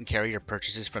DMC5 didn't carry your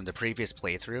purchases from the previous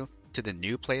playthrough to the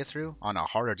new playthrough on a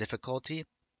harder difficulty,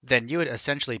 then you would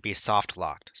essentially be soft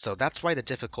locked, so that's why the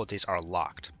difficulties are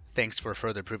locked. Thanks for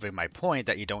further proving my point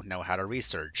that you don't know how to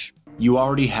research. You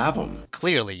already have them.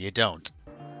 Clearly you don't.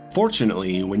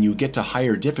 Fortunately, when you get to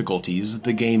higher difficulties,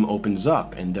 the game opens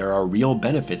up and there are real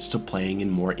benefits to playing in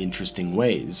more interesting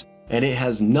ways. And it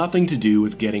has nothing to do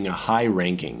with getting a high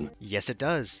ranking. Yes it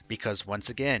does, because once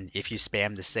again, if you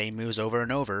spam the same moves over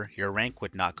and over, your rank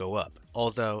would not go up.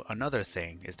 Although, another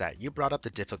thing is that you brought up the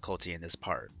difficulty in this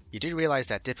part. You do realize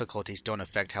that difficulties don't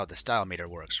affect how the style meter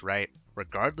works, right?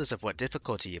 Regardless of what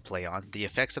difficulty you play on, the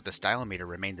effects of the style meter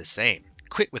remain the same.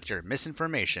 Quit with your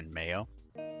misinformation, Mayo.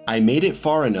 I made it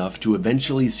far enough to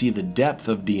eventually see the depth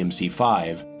of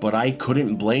DMC5, but I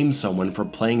couldn't blame someone for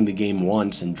playing the game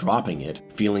once and dropping it,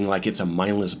 feeling like it's a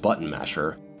mindless button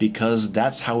masher, because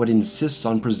that's how it insists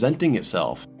on presenting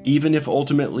itself, even if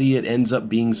ultimately it ends up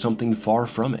being something far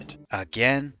from it.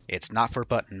 Again, it's not for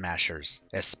button mashers,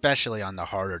 especially on the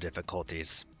harder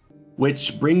difficulties.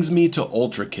 Which brings me to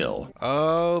Ultrakill.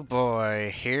 Oh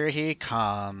boy, here he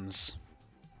comes.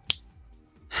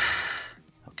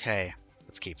 Okay.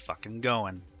 Let's keep fucking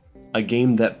going. A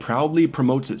game that proudly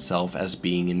promotes itself as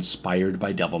being inspired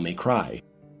by Devil May Cry.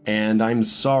 And I'm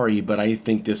sorry, but I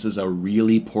think this is a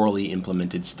really poorly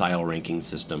implemented style ranking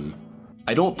system.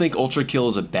 I don't think Ultrakill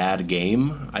is a bad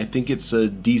game. I think it's a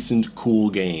decent, cool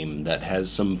game that has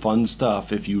some fun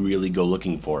stuff if you really go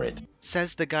looking for it.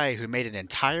 Says the guy who made an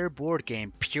entire board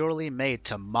game purely made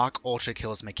to mock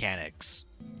Ultrakill's mechanics.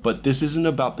 But this isn't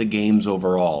about the games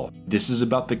overall. This is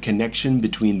about the connection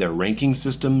between their ranking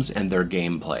systems and their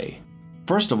gameplay.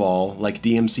 First of all, like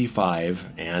DMC5,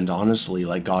 and honestly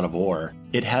like God of War,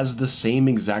 it has the same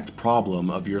exact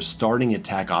problem of your starting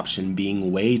attack option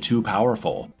being way too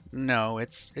powerful. No,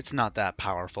 it's not that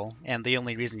powerful, and the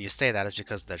only reason you say that is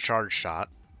because of the charge shot.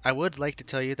 I would like to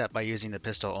tell you that by using the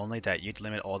pistol only that you'd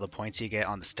limit all the points you get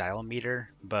on the style meter,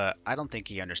 but I don't think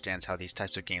he understands how these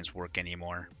types of games work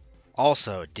anymore.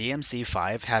 Also,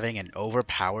 DMC5 having an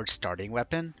overpowered starting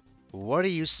weapon? What are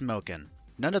you smoking?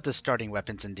 None of the starting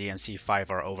weapons in DMC5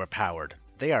 are overpowered.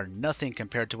 They are nothing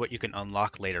compared to what you can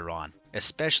unlock later on,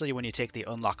 especially when you take the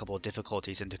unlockable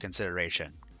difficulties into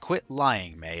consideration. Quit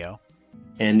lying, Mayo.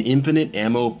 An infinite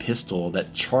ammo pistol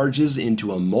that charges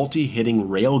into a multi-hitting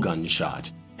railgun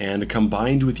shot, and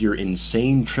combined with your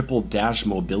insane triple dash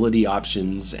mobility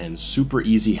options and super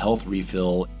easy health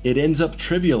refill, it ends up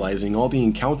trivializing all the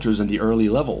encounters in the early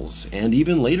levels, and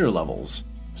even later levels.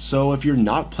 So if you're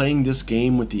not playing this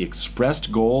game with the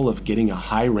expressed goal of getting a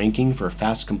high ranking for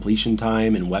fast completion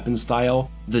time and weapon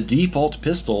style, the default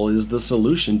pistol is the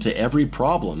solution to every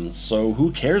problem, so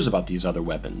who cares about these other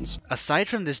weapons? Aside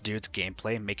from this dude's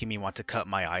gameplay making me want to cut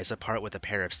my eyes apart with a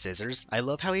pair of scissors, I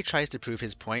love how he tries to prove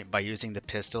his point by using the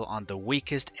pistol on the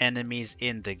weakest enemies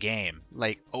in the game.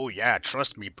 Like, oh yeah,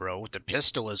 trust me bro, the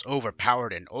pistol is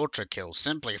overpowered in Ultrakill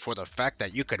simply for the fact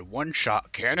that you could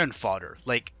one-shot cannon fodder.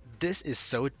 Like, this is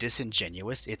so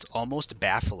disingenuous, it's almost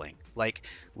baffling. Like,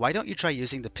 why don't you try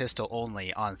using the pistol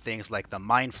only on things like the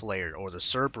Mind Flayer or the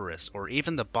Cerberus, or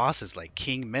even the bosses like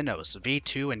King Minos,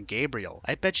 V2, and Gabriel?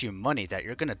 I bet you money that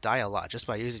you're gonna die a lot just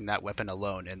by using that weapon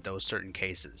alone in those certain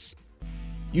cases.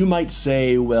 You might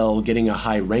say, well, getting a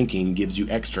high ranking gives you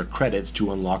extra credits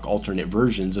to unlock alternate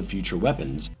versions of future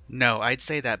weapons. No, I'd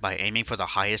say that by aiming for the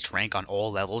highest rank on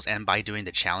all levels and by doing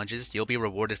the challenges, you'll be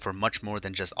rewarded for much more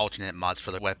than just alternate mods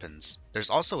for the weapons. There's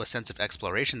also a sense of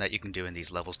exploration that you can do in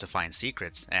these levels to find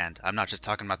secrets, and I'm not just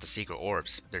talking about the secret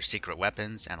orbs. There's secret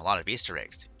weapons and a lot of Easter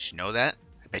eggs. Did you know that?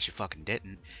 I bet you fucking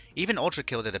didn't. Even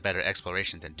Ultrakill did a better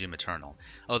exploration than Doom Eternal,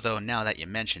 although now that you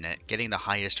mention it, getting the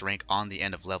highest rank on the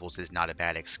end of levels is not a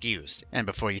bad excuse. And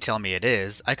before you tell me it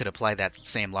is, I could apply that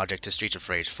same logic to Streets of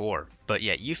Rage 4. But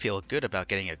yet you feel good about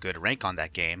getting a good rank on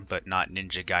that game, but not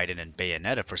Ninja Gaiden and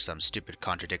Bayonetta for some stupid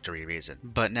contradictory reason.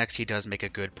 But next he does make a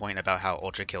good point about how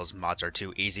Ultrakill's mods are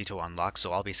too easy to unlock,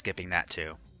 so I'll be skipping that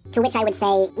too. To which I would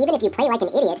say, even if you play like an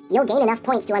idiot, you'll gain enough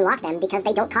points to unlock them because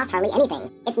they don't cost hardly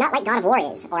anything. It's not like God of War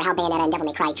is, or how Bayonetta and Devil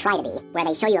May Cry try to be, where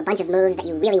they show you a bunch of moves that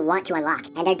you really want to unlock,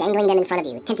 and they're dangling them in front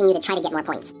of you, tempting you to try to get more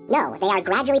points. No, they are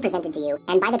gradually presented to you,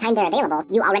 and by the time they're available,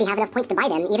 you already have enough points to buy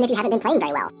them, even if you haven't been playing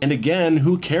very well. And again,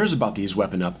 who cares about these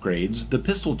weapon upgrades? The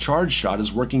pistol charge shot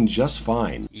is working just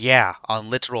fine. Yeah,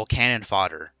 on literal cannon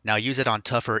fodder. Now use it on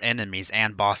tougher enemies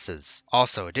and bosses.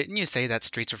 Also, didn't you say that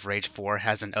Streets of Rage 4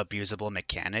 has an abusable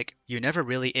mechanic? You never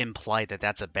really implied that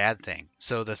that's a bad thing.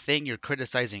 So the thing you're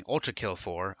criticizing Ultrakill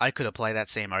for, I could apply that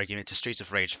same argument to Streets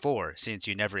of Rage 4, since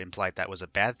you never implied that was a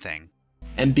bad thing.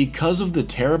 And because of the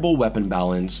terrible weapon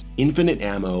balance, infinite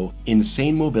ammo,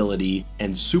 insane mobility,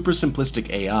 and super simplistic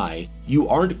AI, you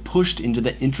aren't pushed into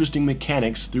the interesting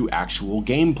mechanics through actual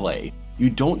gameplay. You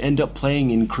don't end up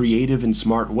playing in creative and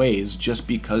smart ways just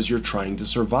because you're trying to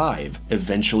survive,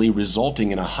 eventually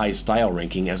resulting in a high style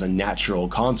ranking as a natural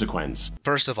consequence.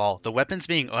 First of all, the weapons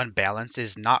being unbalanced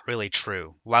is not really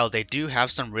true. While they do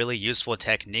have some really useful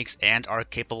techniques and are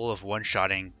capable of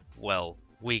one-shotting, well,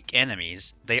 weak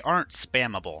enemies, they aren't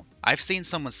spammable. I've seen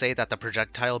someone say that the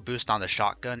projectile boost on the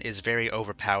shotgun is very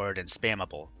overpowered and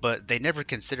spammable, but they never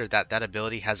considered that that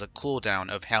ability has a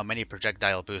cooldown of how many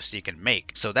projectile boosts you can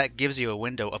make, so that gives you a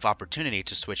window of opportunity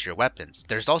to switch your weapons.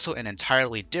 There's also an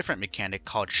entirely different mechanic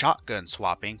called shotgun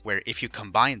swapping, where if you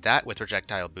combine that with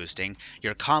projectile boosting,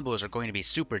 your combos are going to be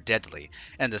super deadly,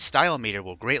 and the style meter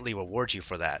will greatly reward you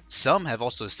for that. Some have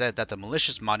also said that the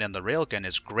malicious mod on the railgun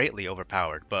is greatly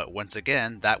overpowered, but once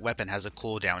again, that weapon has a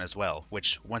cooldown as well,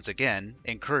 which once again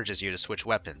encourages you to switch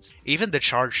weapons. Even the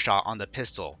charge shot on the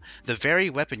pistol, the very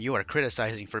weapon you are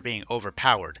criticizing for being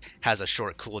overpowered, has a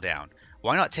short cooldown.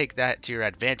 Why not take that to your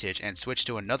advantage and switch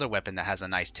to another weapon that has a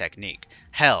nice technique?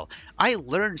 Hell, I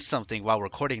learned something while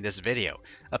recording this video.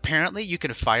 Apparently you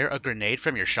can fire a grenade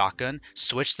from your shotgun,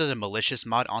 switch to the malicious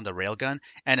mod on the railgun,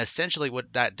 and essentially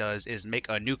what that does is make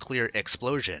a nuclear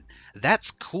explosion.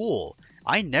 That's cool!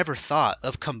 I never thought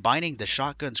of combining the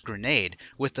shotgun's grenade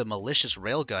with the malicious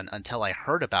railgun until I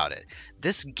heard about it.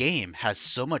 This game has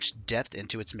so much depth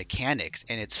into its mechanics,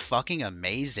 and it's fucking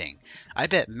amazing. I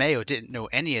bet Mayo didn't know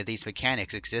any of these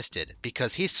mechanics existed,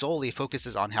 because he solely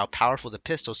focuses on how powerful the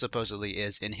pistol supposedly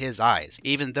is in his eyes,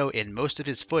 even though in most of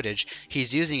his footage,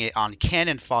 he's using it on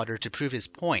cannon fodder to prove his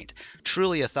point.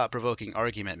 Truly a thought-provoking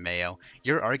argument, Mayo.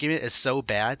 Your argument is so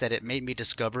bad that it made me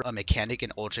discover a mechanic in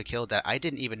Ultrakill that I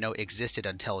didn't even know existed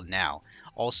until now.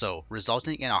 Also,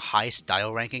 resulting in a high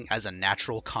style ranking as a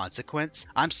natural consequence?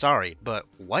 I'm sorry, but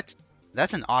what?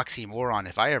 That's an oxymoron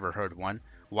if I ever heard one.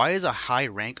 Why is a high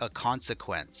rank a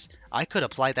consequence? I could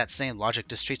apply that same logic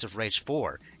to Streets of Rage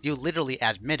 4. You literally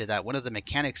admitted that one of the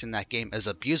mechanics in that game is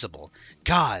abusable.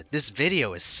 God, this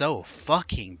video is so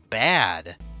fucking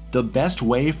bad. The best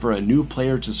way for a new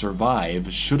player to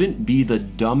survive shouldn't be the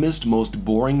dumbest, most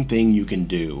boring thing you can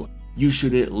do. You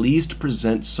should at least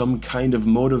present some kind of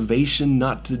motivation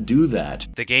not to do that.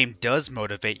 The game does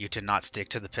motivate you to not stick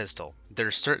to the pistol.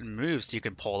 There's certain moves you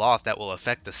can pull off that will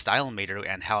affect the style meter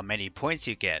and how many points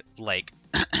you get, like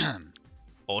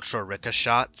ultra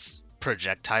ricochets,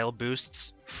 projectile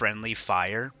boosts, friendly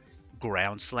fire,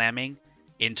 ground slamming,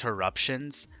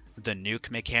 interruptions, the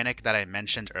nuke mechanic that I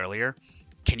mentioned earlier.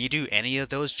 Can you do any of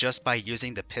those just by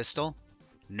using the pistol?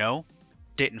 No?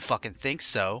 Didn't fucking think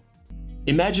so.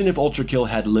 Imagine if Ultrakill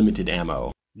had limited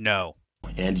ammo, No.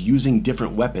 and using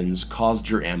different weapons caused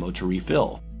your ammo to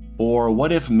refill. Or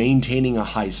what if maintaining a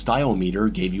high style meter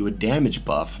gave you a damage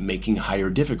buff, making higher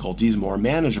difficulties more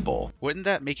manageable? Wouldn't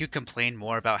that make you complain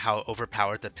more about how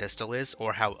overpowered the pistol is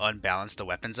or how unbalanced the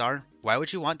weapons are? Why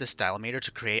would you want the style meter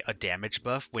to create a damage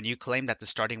buff when you claim that the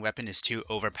starting weapon is too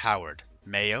overpowered?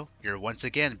 Mayo, you're once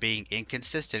again being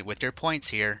inconsistent with your points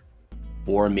here.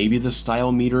 Or maybe the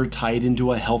style meter tied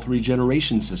into a health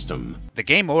regeneration system. The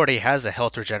game already has a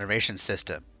health regeneration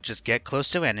system. Just get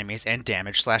close to enemies and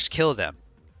damage/kill them.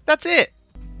 That's it!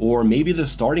 Or maybe the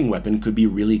starting weapon could be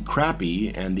really crappy,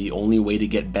 and the only way to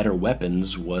get better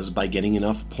weapons was by getting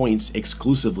enough points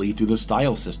exclusively through the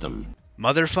style system.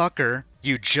 Motherfucker,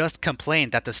 you just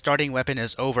complained that the starting weapon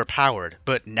is overpowered,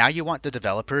 but now you want the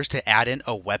developers to add in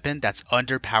a weapon that's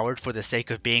underpowered for the sake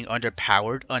of being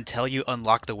underpowered until you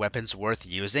unlock the weapons worth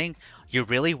using? You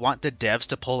really want the devs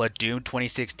to pull a Doom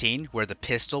 2016 where the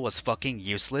pistol was fucking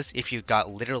useless if you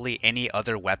got literally any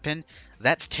other weapon?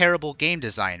 That's terrible game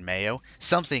design, Mayo.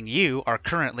 Something you are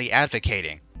currently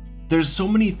advocating. There's so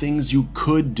many things you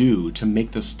could do to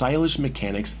make the stylish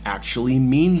mechanics actually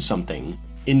mean something.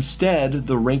 Instead,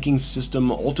 the ranking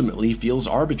system ultimately feels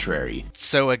arbitrary.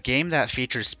 So a game that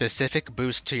features specific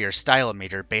boosts to your style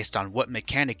meter based on what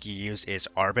mechanic you use is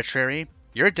arbitrary?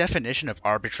 Your definition of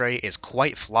arbitrary is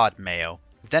quite flawed, Mayo.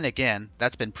 Then again,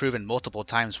 that's been proven multiple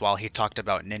times while he talked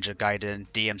about Ninja Gaiden,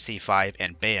 DMC5,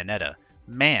 and Bayonetta.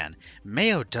 Man,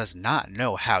 Mayo does not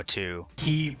know how to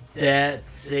keep that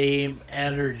same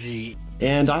energy.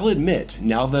 And I'll admit,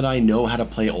 now that I know how to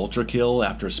play Ultrakill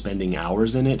after spending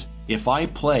hours in it, if I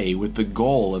play with the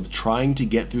goal of trying to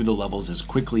get through the levels as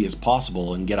quickly as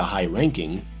possible and get a high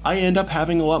ranking, I end up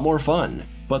having a lot more fun.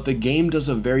 But the game does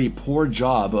a very poor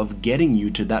job of getting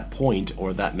you to that point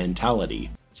or that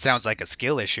mentality. Sounds like a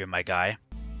skill issue, my guy.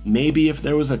 Maybe if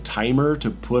there was a timer to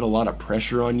put a lot of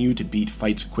pressure on you to beat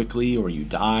fights quickly or you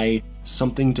die,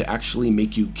 something to actually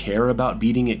make you care about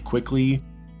beating it quickly,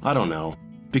 I don't know.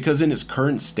 Because in its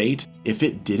current state, if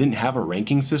it didn't have a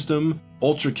ranking system,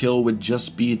 Ultrakill would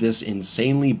just be this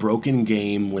insanely broken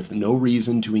game with no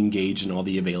reason to engage in all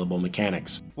the available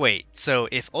mechanics. Wait, so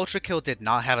if Ultrakill did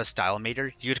not have a style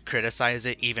meter, you'd criticize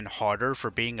it even harder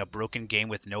for being a broken game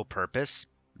with no purpose?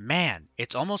 Man,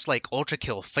 it's almost like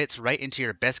Ultrakill fits right into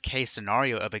your best case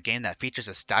scenario of a game that features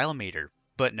a style meter.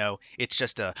 But no, it's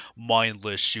just a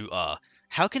mindless shooter.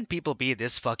 How can people be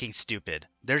this fucking stupid?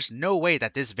 There's no way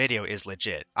that this video is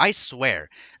legit. I swear,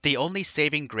 the only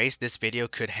saving grace this video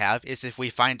could have is if we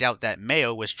find out that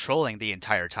Mayo was trolling the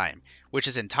entire time, which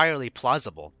is entirely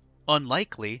plausible.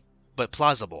 Unlikely, but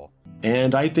plausible.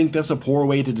 And I think that's a poor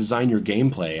way to design your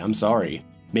gameplay, I'm sorry.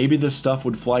 Maybe this stuff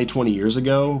would fly 20 years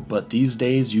ago, but these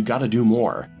days you gotta do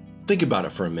more. Think about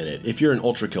it for a minute if you're an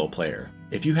Ultrakill player.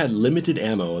 If you had limited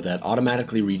ammo that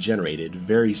automatically regenerated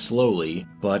very slowly,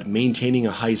 but maintaining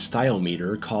a high style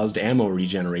meter caused ammo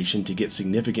regeneration to get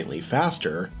significantly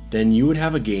faster, then you would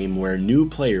have a game where new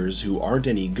players who aren't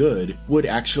any good would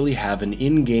actually have an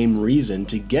in-game reason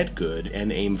to get good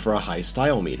and aim for a high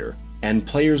style meter. And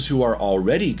players who are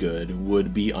already good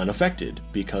would be unaffected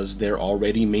because they're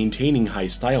already maintaining high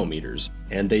style meters,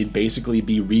 and they'd basically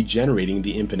be regenerating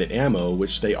the infinite ammo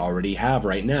which they already have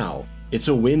right now. It's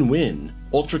a win-win.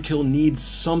 Ultrakill needs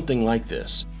something like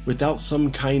this. Without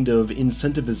some kind of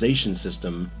incentivization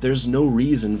system, there's no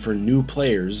reason for new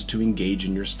players to engage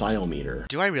in your style meter.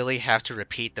 Do I really have to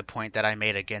repeat the point that I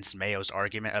made against Mayo's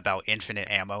argument about infinite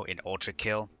ammo in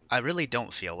Ultrakill? I really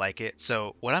don't feel like it,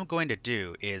 so what I'm going to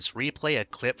do is replay a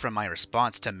clip from my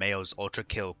response to Mayo's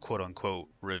Ultrakill quote-unquote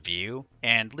review,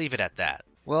 and leave it at that.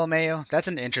 Well, Mayo, that's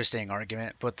an interesting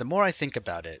argument, but the more I think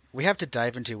about it, we have to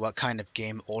dive into what kind of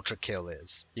game Ultrakill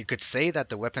is. You could say that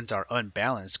the weapons are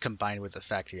unbalanced combined with the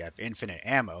fact you have infinite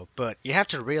ammo, but you have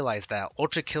to realize that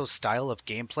Ultrakill's style of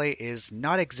gameplay is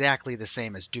not exactly the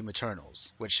same as Doom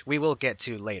Eternal's, which we will get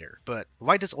to later. But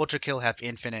why does Ultrakill have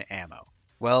infinite ammo?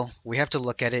 Well, we have to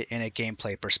look at it in a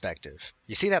gameplay perspective.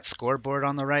 You see that scoreboard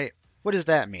on the right? What does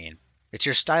that mean? It's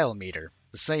your style meter.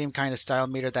 The same kind of style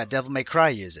meter that Devil May Cry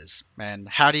uses. And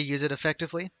how do you use it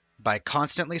effectively? By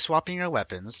constantly swapping your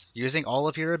weapons, using all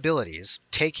of your abilities,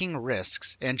 taking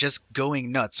risks, and just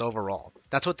going nuts overall.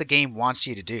 That's what the game wants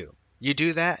you to do. You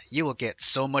do that, you will get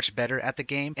so much better at the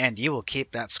game, and you will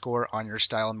keep that score on your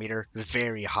style meter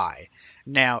very high.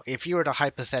 Now, if you were to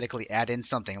hypothetically add in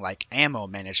something like ammo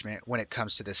management when it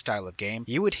comes to this style of game,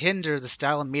 you would hinder the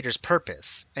style meter's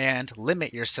purpose and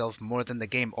limit yourself more than the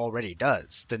game already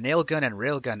does. The nail gun and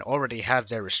railgun already have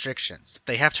their restrictions.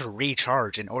 They have to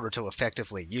recharge in order to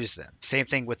effectively use them. Same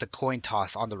thing with the coin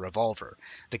toss on the revolver.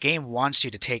 The game wants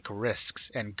you to take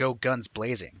risks and go guns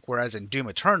blazing, whereas in Doom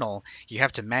Eternal, you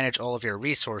have to manage all of your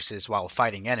resources while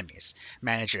fighting enemies.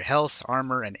 Manage your health,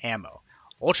 armor, and ammo.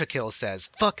 Ultrakill says,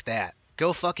 fuck that.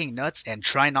 Go fucking nuts and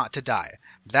try not to die.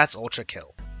 That's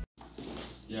Ultrakill.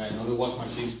 Yeah, I know the wash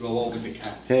machines blow up with the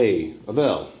cat. Hey,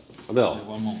 Abel. Hey,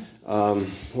 one moment.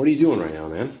 What are you doing right now,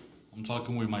 man? I'm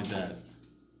talking with my dad.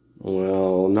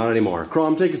 Well, not anymore.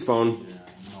 Crom, take his phone. Yeah,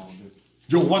 no, dude.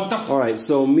 Yo, what the f- Alright,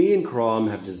 so me and Crom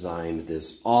have designed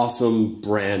this awesome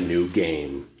brand new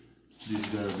game. This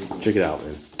better be good. Check it out,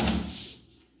 man.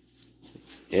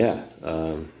 Yeah,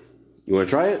 you wanna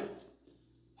try it?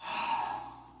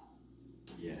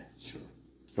 Yeah, sure.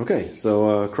 Okay,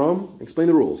 so Crom, explain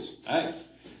the rules. Alright,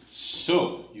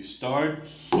 so you start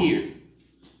here.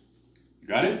 You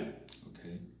got it?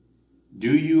 Okay.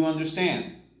 Do you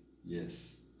understand?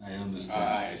 Yes, I understand.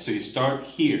 Alright, so you start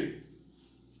here.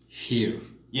 Here.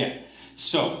 Yeah,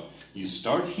 so you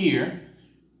start here,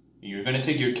 and you're gonna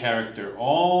take your character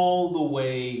all the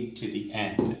way to the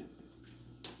end.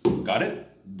 Got it?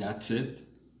 That's it?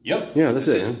 Yeah, Yep. that's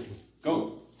it, man.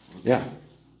 Go. Yeah.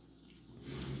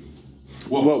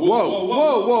 Whoa,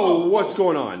 Whoa, what's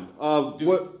going on?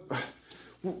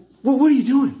 What are you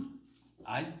doing?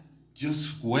 I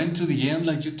just went to the end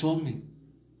like you told me.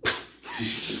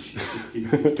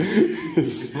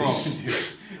 Bro,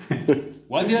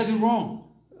 what did I do wrong?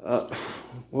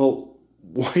 Well,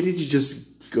 why did you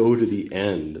just go to the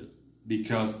end?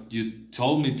 Because you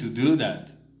told me to do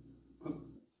that.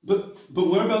 But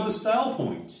what about the style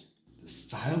points? The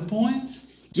style points?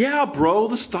 Yeah, bro,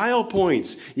 the style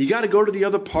points. You gotta go to the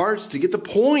other parts to get the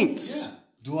points. Yeah.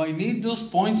 Do I need those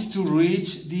points to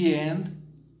reach the end?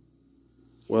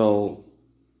 Well,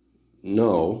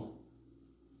 no.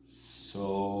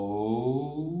 So...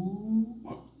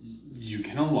 You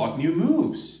can unlock new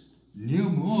moves. New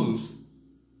moves?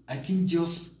 I can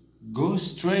just go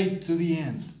straight to the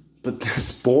end. But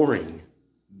that's boring.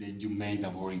 Then you made a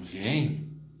boring game.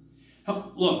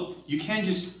 Look, you can't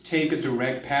just take a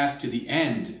direct path to the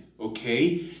end,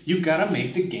 okay? You gotta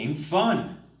make the game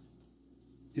fun.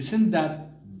 Isn't that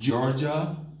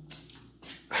Georgia?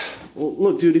 Well,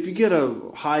 look, dude, if you get a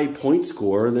high point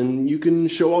score, then you can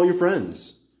show all your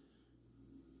friends.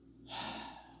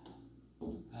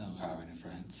 I don't have any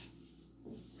friends.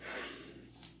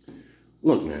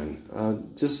 Look,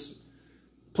 man, just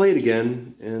play it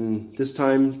again, and this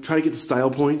time, try to get the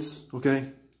style points, okay?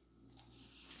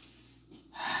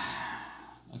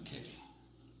 Okay.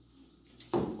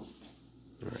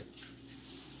 Alright.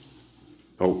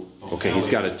 Oh, okay, he's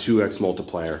got a 2x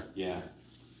multiplier. Yeah.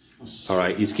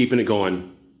 Alright, he's keeping it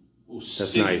going.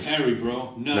 That's nice. Harry,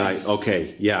 bro. Nice.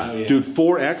 Okay, yeah. Oh, yeah. Dude,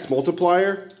 4x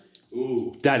multiplier?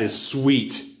 Ooh. That is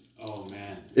sweet. Oh,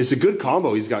 man. It's a good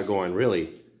combo he's got going, really.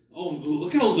 Oh,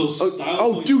 look at all those style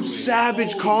Oh, points. dude, away.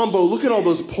 savage Holy combo. Look at all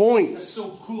those That's points. so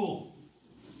cool.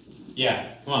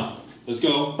 Yeah, come on. Let's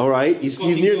go. All right, he's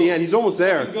near the end. He's almost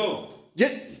there. Go.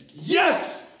 Yes!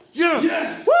 Yes!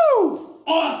 Yes! Woo!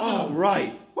 Awesome. All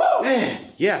right. Woo! Man,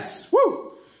 yes.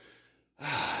 Woo!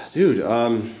 Dude,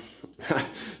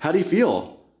 how do you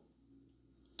feel?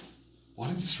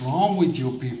 What is wrong with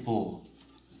you people?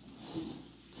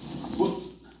 What?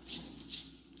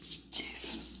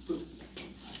 Jesus.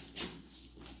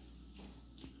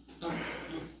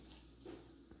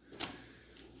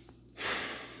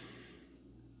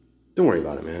 Don't worry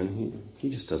about it, man. He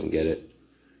just doesn't get it.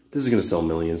 This is gonna sell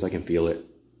millions. I can feel it.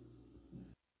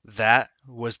 That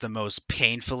was the most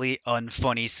painfully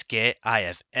unfunny skit I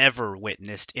have ever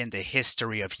witnessed in the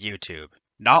history of YouTube.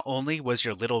 Not only was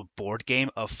your little board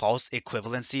game a false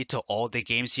equivalency to all the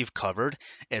games you've covered,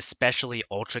 especially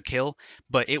Ultrakill,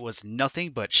 but it was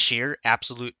nothing but sheer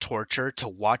absolute torture to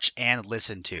watch and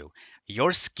listen to.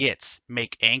 Your skits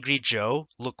make Angry Joe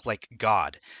look like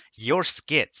God. Your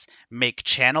skits make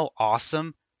Channel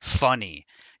Awesome funny.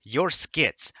 Your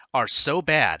skits are so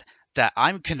bad that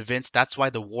I'm convinced that's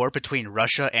why the war between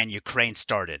Russia and Ukraine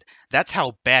started. That's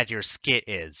how bad your skit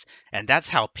is, and that's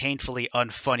how painfully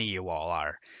unfunny you all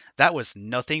are. That was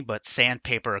nothing but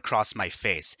sandpaper across my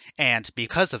face, and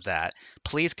because of that,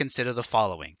 please consider the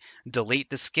following. Delete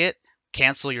the skit,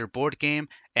 cancel your board game,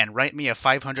 and write me a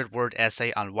 500-word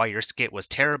essay on why your skit was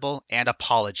terrible and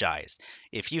apologize.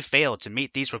 If you fail to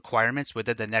meet these requirements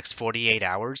within the next 48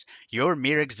 hours, your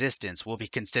mere existence will be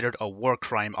considered a war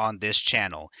crime on this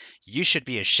channel. You should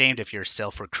be ashamed of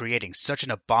yourself for creating such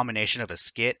an abomination of a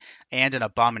skit and an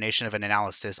abomination of an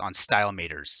analysis on style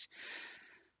meters.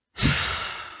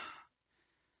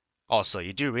 Also,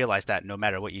 you do realize that no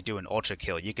matter what you do in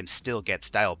Ultrakill, you can still get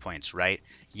style points, right?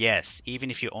 Yes, even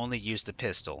if you only use the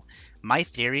pistol. My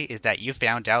theory is that you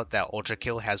found out that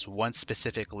Ultrakill has one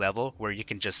specific level where you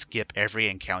can just skip every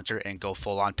encounter and go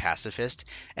full-on pacifist,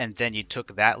 and then you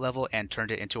took that level and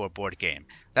turned it into a board game.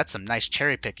 That's some nice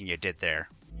cherry picking you did there.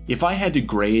 If I had to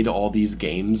grade all these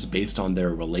games based on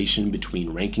their relation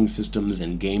between ranking systems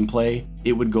and gameplay,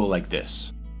 it would go like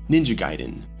this. Ninja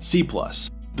Gaiden, C+.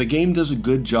 The game does a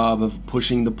good job of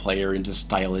pushing the player into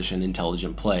stylish and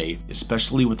intelligent play,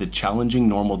 especially with the challenging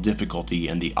normal difficulty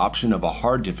and the option of a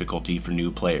hard difficulty for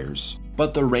new players.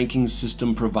 But the ranking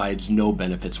system provides no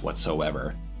benefits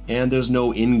whatsoever, and there's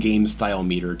no in-game style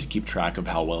meter to keep track of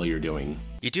how well you're doing.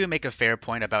 You do make a fair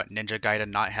point about Ninja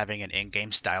Gaiden not having an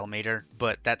in-game style meter,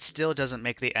 but that still doesn't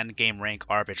make the end-game rank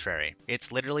arbitrary.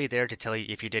 It's literally there to tell you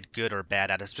if you did good or bad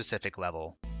at a specific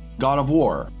level. God of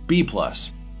War, B+.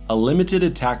 A limited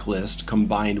attack list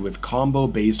combined with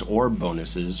combo-based orb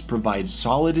bonuses provides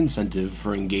solid incentive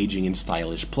for engaging in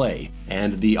stylish play,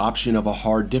 and the option of a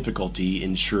hard difficulty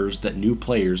ensures that new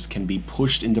players can be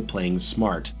pushed into playing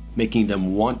smart, making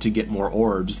them want to get more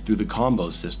orbs through the combo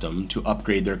system to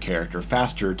upgrade their character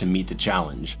faster to meet the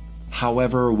challenge.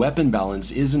 However, weapon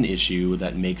balance is an issue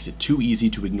that makes it too easy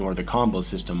to ignore the combo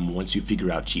system once you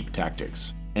figure out cheap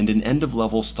tactics, and an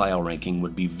end-of-level style ranking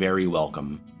would be very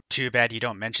welcome. Too bad you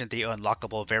don't mention the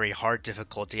unlockable very hard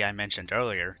difficulty I mentioned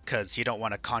earlier, cause you don't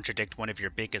want to contradict one of your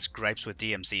biggest gripes with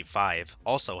DMC5.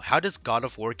 Also, how does God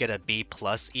of War get a B+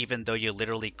 even though you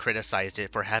literally criticized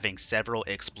it for having several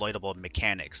exploitable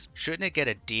mechanics? Shouldn't it get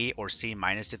a D or C-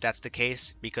 if that's the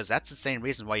case? Because that's the same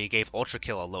reason why you gave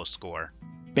Ultrakill a low score.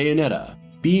 Bayonetta,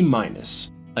 B-.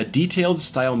 A detailed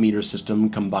style meter system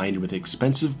combined with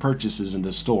expensive purchases in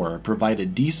the store provide a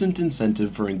decent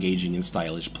incentive for engaging in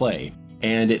stylish play.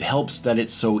 And it helps that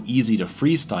it's so easy to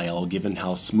freestyle given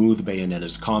how smooth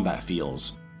Bayonetta's combat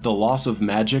feels. The loss of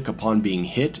magic upon being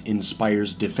hit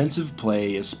inspires defensive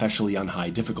play, especially on high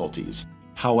difficulties.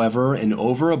 However, an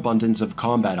overabundance of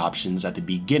combat options at the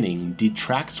beginning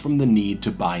detracts from the need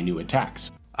to buy new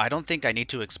attacks. I don't think I need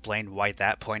to explain why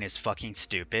that point is fucking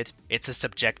stupid. It's a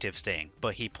subjective thing,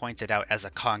 but he points it out as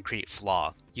a concrete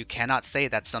flaw. You cannot say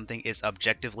that something is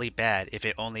objectively bad if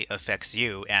it only affects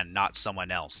you and not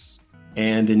someone else.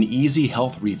 And an easy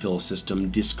health refill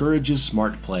system discourages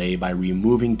smart play by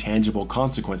removing tangible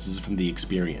consequences from the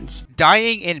experience.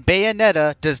 Dying in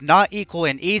Bayonetta does not equal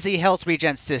an easy health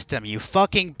regen system, you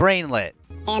fucking brainlet.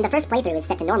 And the first playthrough is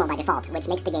set to normal by default, which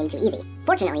makes the game too easy.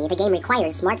 Fortunately, the game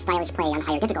requires smart, stylish play on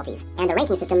higher difficulties, and the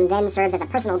ranking system then serves as a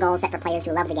personal goal set for players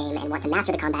who love the game and want to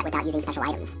master the combat without using special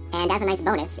items. And as a nice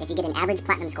bonus, if you get an average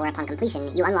platinum score upon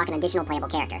completion, you unlock an additional playable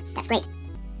character. That's great.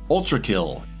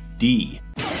 Ultrakill, D.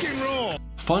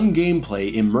 Fun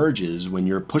gameplay emerges when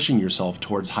you're pushing yourself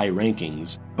towards high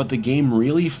rankings, but the game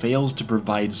really fails to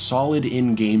provide solid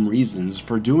in-game reasons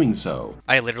for doing so.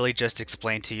 I literally just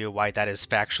explained to you why that is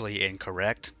factually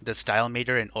incorrect. The style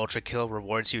meter in Ultrakill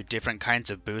rewards you different kinds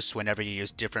of boosts whenever you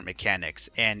use different mechanics,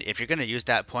 and if you're going to use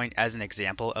that point as an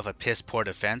example of a piss-poor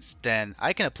defense, then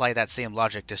I can apply that same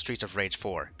logic to Streets of Rage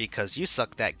 4, because you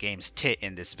suck that game's tit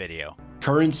in this video.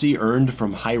 Currency earned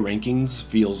from high rankings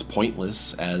feels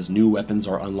pointless, as new weapons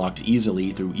are unlocked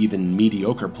easily through even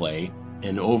mediocre play.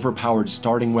 An overpowered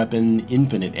starting weapon,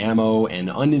 infinite ammo,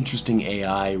 and uninteresting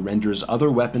AI renders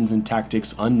other weapons and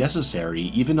tactics unnecessary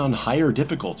even on higher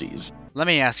difficulties. Let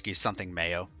me ask you something,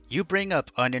 Mayo. You bring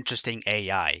up uninteresting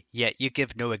AI, yet you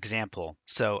give no example,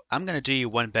 so I'm gonna do you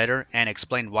one better and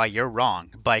explain why you're wrong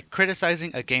by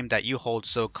criticizing a game that you hold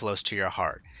so close to your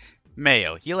heart.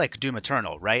 Mayo, you like Doom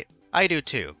Eternal, right? I do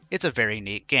too. It's a very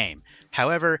neat game.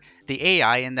 However, the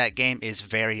AI in that game is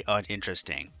very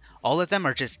uninteresting. All of them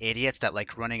are just idiots that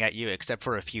like running at you except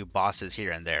for a few bosses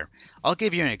here and there. I'll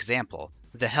give you an example.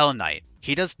 The Hell Knight.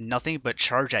 He does nothing but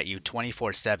charge at you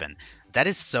 24/7. That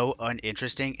is so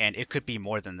uninteresting, and it could be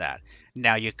more than that.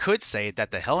 Now you could say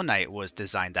that the Hell Knight was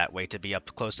designed that way to be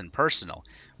up close and personal.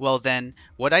 Well then,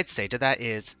 what I'd say to that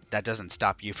is, that doesn't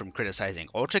stop you from criticizing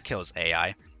Ultrakill's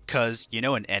AI. Cause, you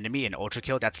know an enemy in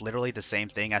Ultrakill that's literally the same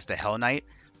thing as the Hell Knight?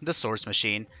 The Source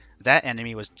Machine. That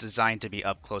enemy was designed to be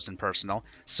up close and personal,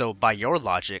 so by your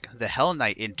logic, the Hell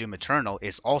Knight in Doom Eternal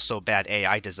is also bad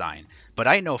AI design. But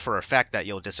I know for a fact that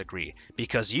you'll disagree,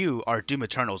 because you are Doom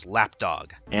Eternal's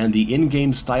lapdog. And the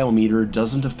in-game style meter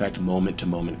doesn't affect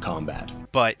moment-to-moment combat.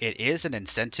 But it is an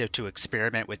incentive to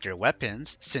experiment with your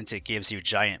weapons, since it gives you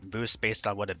giant boosts based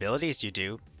on what abilities you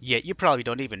do, yet you probably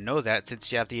don't even know that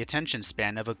since you have the attention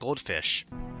span of a goldfish.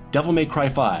 Devil May Cry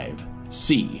 5.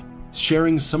 C.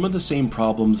 Sharing some of the same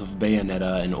problems of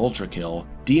Bayonetta and Ultrakill,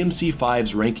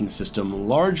 DMC5's ranking system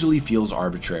largely feels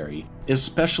arbitrary,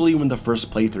 especially when the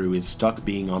first playthrough is stuck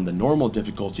being on the normal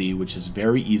difficulty, which is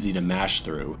very easy to mash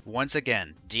through. Once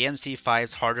again,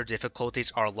 DMC5's harder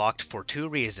difficulties are locked for two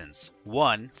reasons.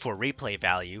 1, for replay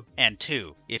value, and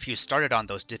 2, if you started on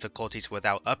those difficulties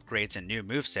without upgrades and new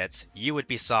movesets, you would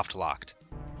be soft locked.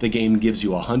 The game gives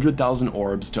you 100,000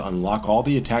 orbs to unlock all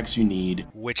the attacks you need,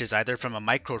 which is either from a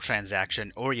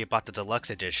microtransaction or you bought the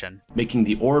deluxe edition, making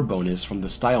the orb bonus from the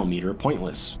style meter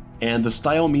pointless. And the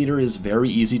style meter is very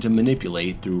easy to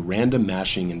manipulate through random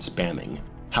mashing and spamming.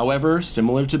 However,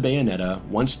 similar to Bayonetta,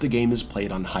 once the game is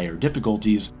played on higher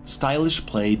difficulties, stylish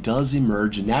play does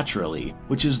emerge naturally,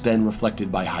 which is then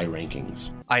reflected by high rankings.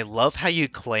 I love how you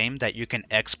claim that you can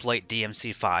exploit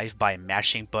DMC5 by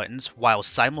mashing buttons while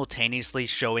simultaneously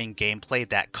showing gameplay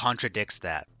that contradicts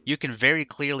that. You can very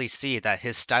clearly see that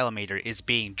his style meter is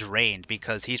being drained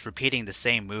because he's repeating the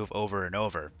same move over and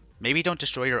over. Maybe don't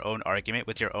destroy your own argument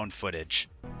with your own footage.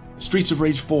 Streets of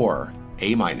Rage 4,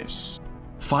 A-.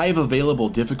 5 available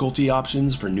difficulty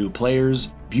options for new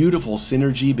players, beautiful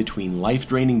synergy between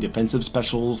life-draining defensive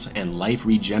specials and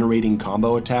life-regenerating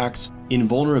combo attacks,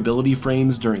 invulnerability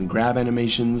frames during grab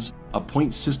animations, a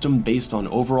point system based on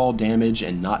overall damage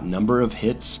and not number of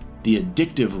hits, the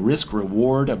addictive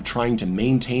risk-reward of trying to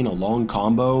maintain a long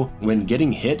combo when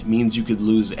getting hit means you could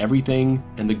lose everything,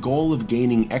 and the goal of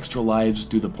gaining extra lives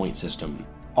through the point system.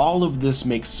 All of this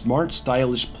makes smart,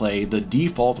 stylish play the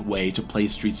default way to play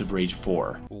Streets of Rage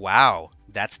 4. Wow,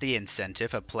 that's the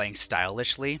incentive of playing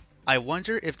stylishly? I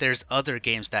wonder if there's other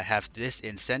games that have this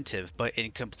incentive but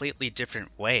in completely different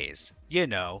ways. You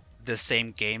know, the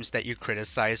same games that you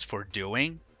criticize for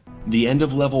doing? The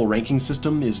end-of-level ranking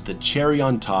system is the cherry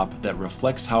on top that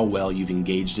reflects how well you've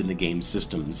engaged in the game's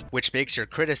systems. Which makes your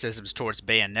criticisms towards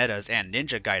Bayonetta's and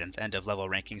Ninja Gaiden's end-of-level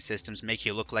ranking systems make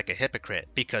you look like a hypocrite,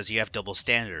 because you have double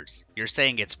standards. You're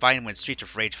saying it's fine when Streets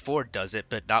of Rage 4 does it,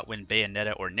 but not when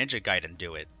Bayonetta or Ninja Gaiden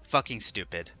do it. Fucking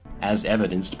stupid. As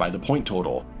evidenced by the point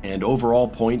total, and overall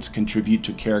points contribute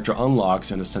to character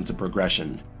unlocks and a sense of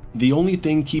progression. The only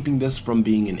thing keeping this from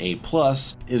being an A+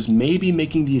 is maybe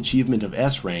making the achievement of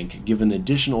S rank give an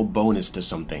additional bonus to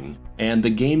something, and the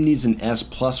game needs an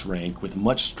S+ rank with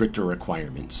much stricter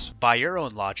requirements. By your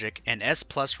own logic, an S+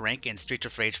 rank in Streets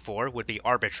of Rage 4 would be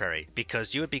arbitrary,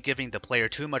 because you would be giving the player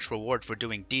too much reward for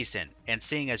doing decent, and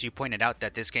seeing as you pointed out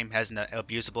that this game has an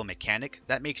abusable mechanic,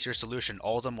 that makes your solution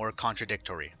all the more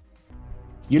contradictory.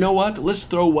 You know what? Let's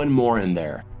throw one more in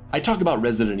there. I talk about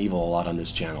Resident Evil a lot on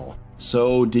this channel.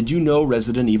 So, did you know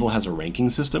Resident Evil has a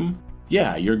ranking system?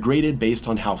 Yeah, you're graded based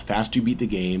on how fast you beat the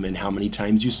game and how many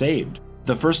times you saved.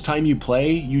 The first time you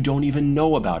play, you don't even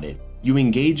know about it. You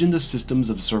engage in the systems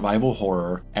of survival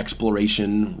horror,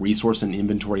 exploration, resource and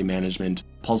inventory management,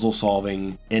 puzzle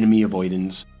solving, enemy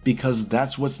avoidance, because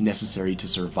that's what's necessary to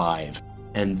survive.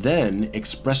 And then,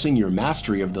 expressing your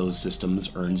mastery of those systems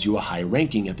earns you a high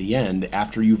ranking at the end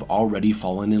after you've already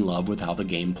fallen in love with how the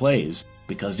game plays,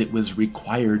 because it was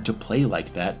required to play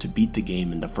like that to beat the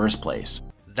game in the first place.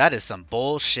 That is some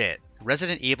bullshit.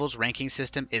 Resident Evil's ranking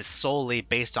system is solely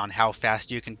based on how fast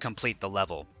you can complete the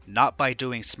level, not by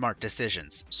doing smart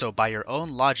decisions. So by your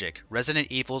own logic,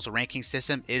 Resident Evil's ranking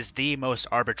system is the most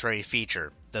arbitrary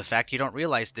feature. The fact you don't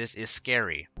realize this is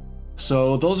scary.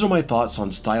 So those are my thoughts on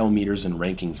style meters and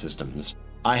ranking systems.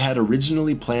 I had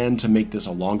originally planned to make this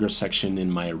a longer section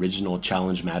in my original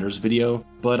Challenge Matters video,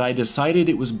 but I decided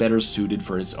it was better suited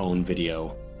for its own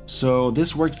video. So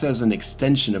this works as an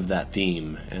extension of that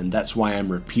theme, and that's why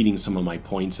I'm repeating some of my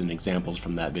points and examples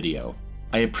from that video.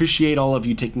 I appreciate all of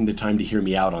you taking the time to hear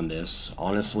me out on this.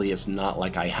 Honestly, it's not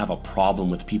like I have a problem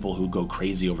with people who go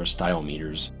crazy over style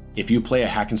meters. If you play a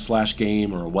hack and slash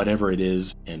game or whatever it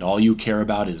is, and all you care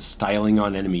about is styling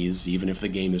on enemies even if the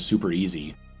game is super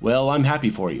easy, well, I'm happy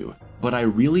for you. But I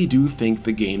really do think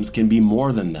the games can be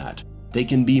more than that. They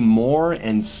can be more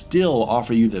and still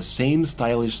offer you the same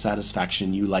stylish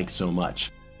satisfaction you like so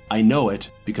much. I know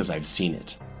it because I've seen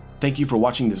it. Thank you for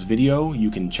watching this video.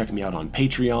 You can check me out on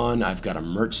Patreon. I've got a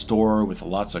merch store with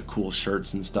lots of cool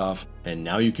shirts and stuff. And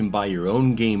now you can buy your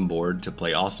own game board to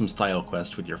play awesome Style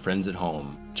Quest with your friends at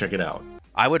home. Check it out.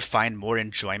 I would find more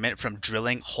enjoyment from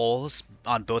drilling holes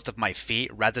on both of my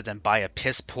feet rather than buy a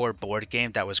piss-poor board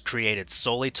game that was created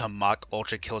solely to mock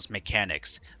Ultrakill's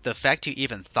mechanics. The fact you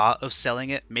even thought of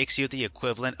selling it makes you the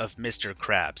equivalent of Mr.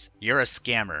 Krabs. You're a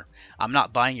scammer. I'm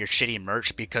not buying your shitty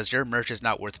merch because your merch is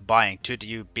not worth buying due to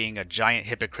you being a giant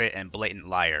hypocrite and blatant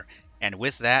liar. And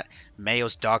with that,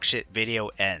 Mayo's dogshit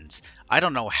video ends. I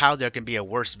don't know how there can be a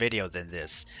worse video than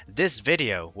this. This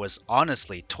video was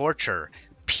honestly torture.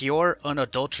 Pure,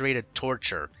 unadulterated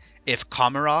torture. If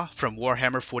Kamara from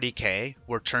Warhammer 40k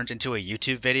were turned into a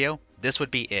YouTube video, this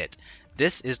would be it.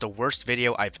 This is the worst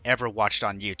video I've ever watched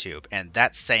on YouTube, and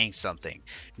that's saying something.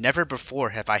 Never before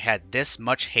have I had this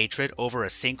much hatred over a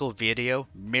single video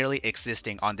merely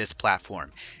existing on this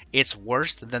platform. It's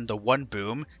worse than the One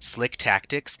Boom, Slick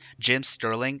Tactics, Jim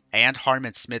Sterling, and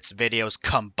Harmon Smith's videos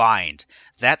combined.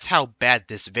 That's how bad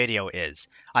this video is.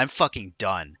 I'm fucking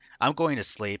done. I'm going to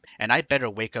sleep, and I better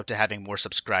wake up to having more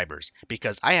subscribers,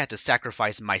 because I had to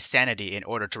sacrifice my sanity in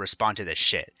order to respond to this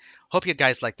shit. Hope you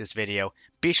guys like this video.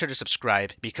 Be sure to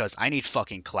subscribe, because I need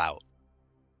fucking clout.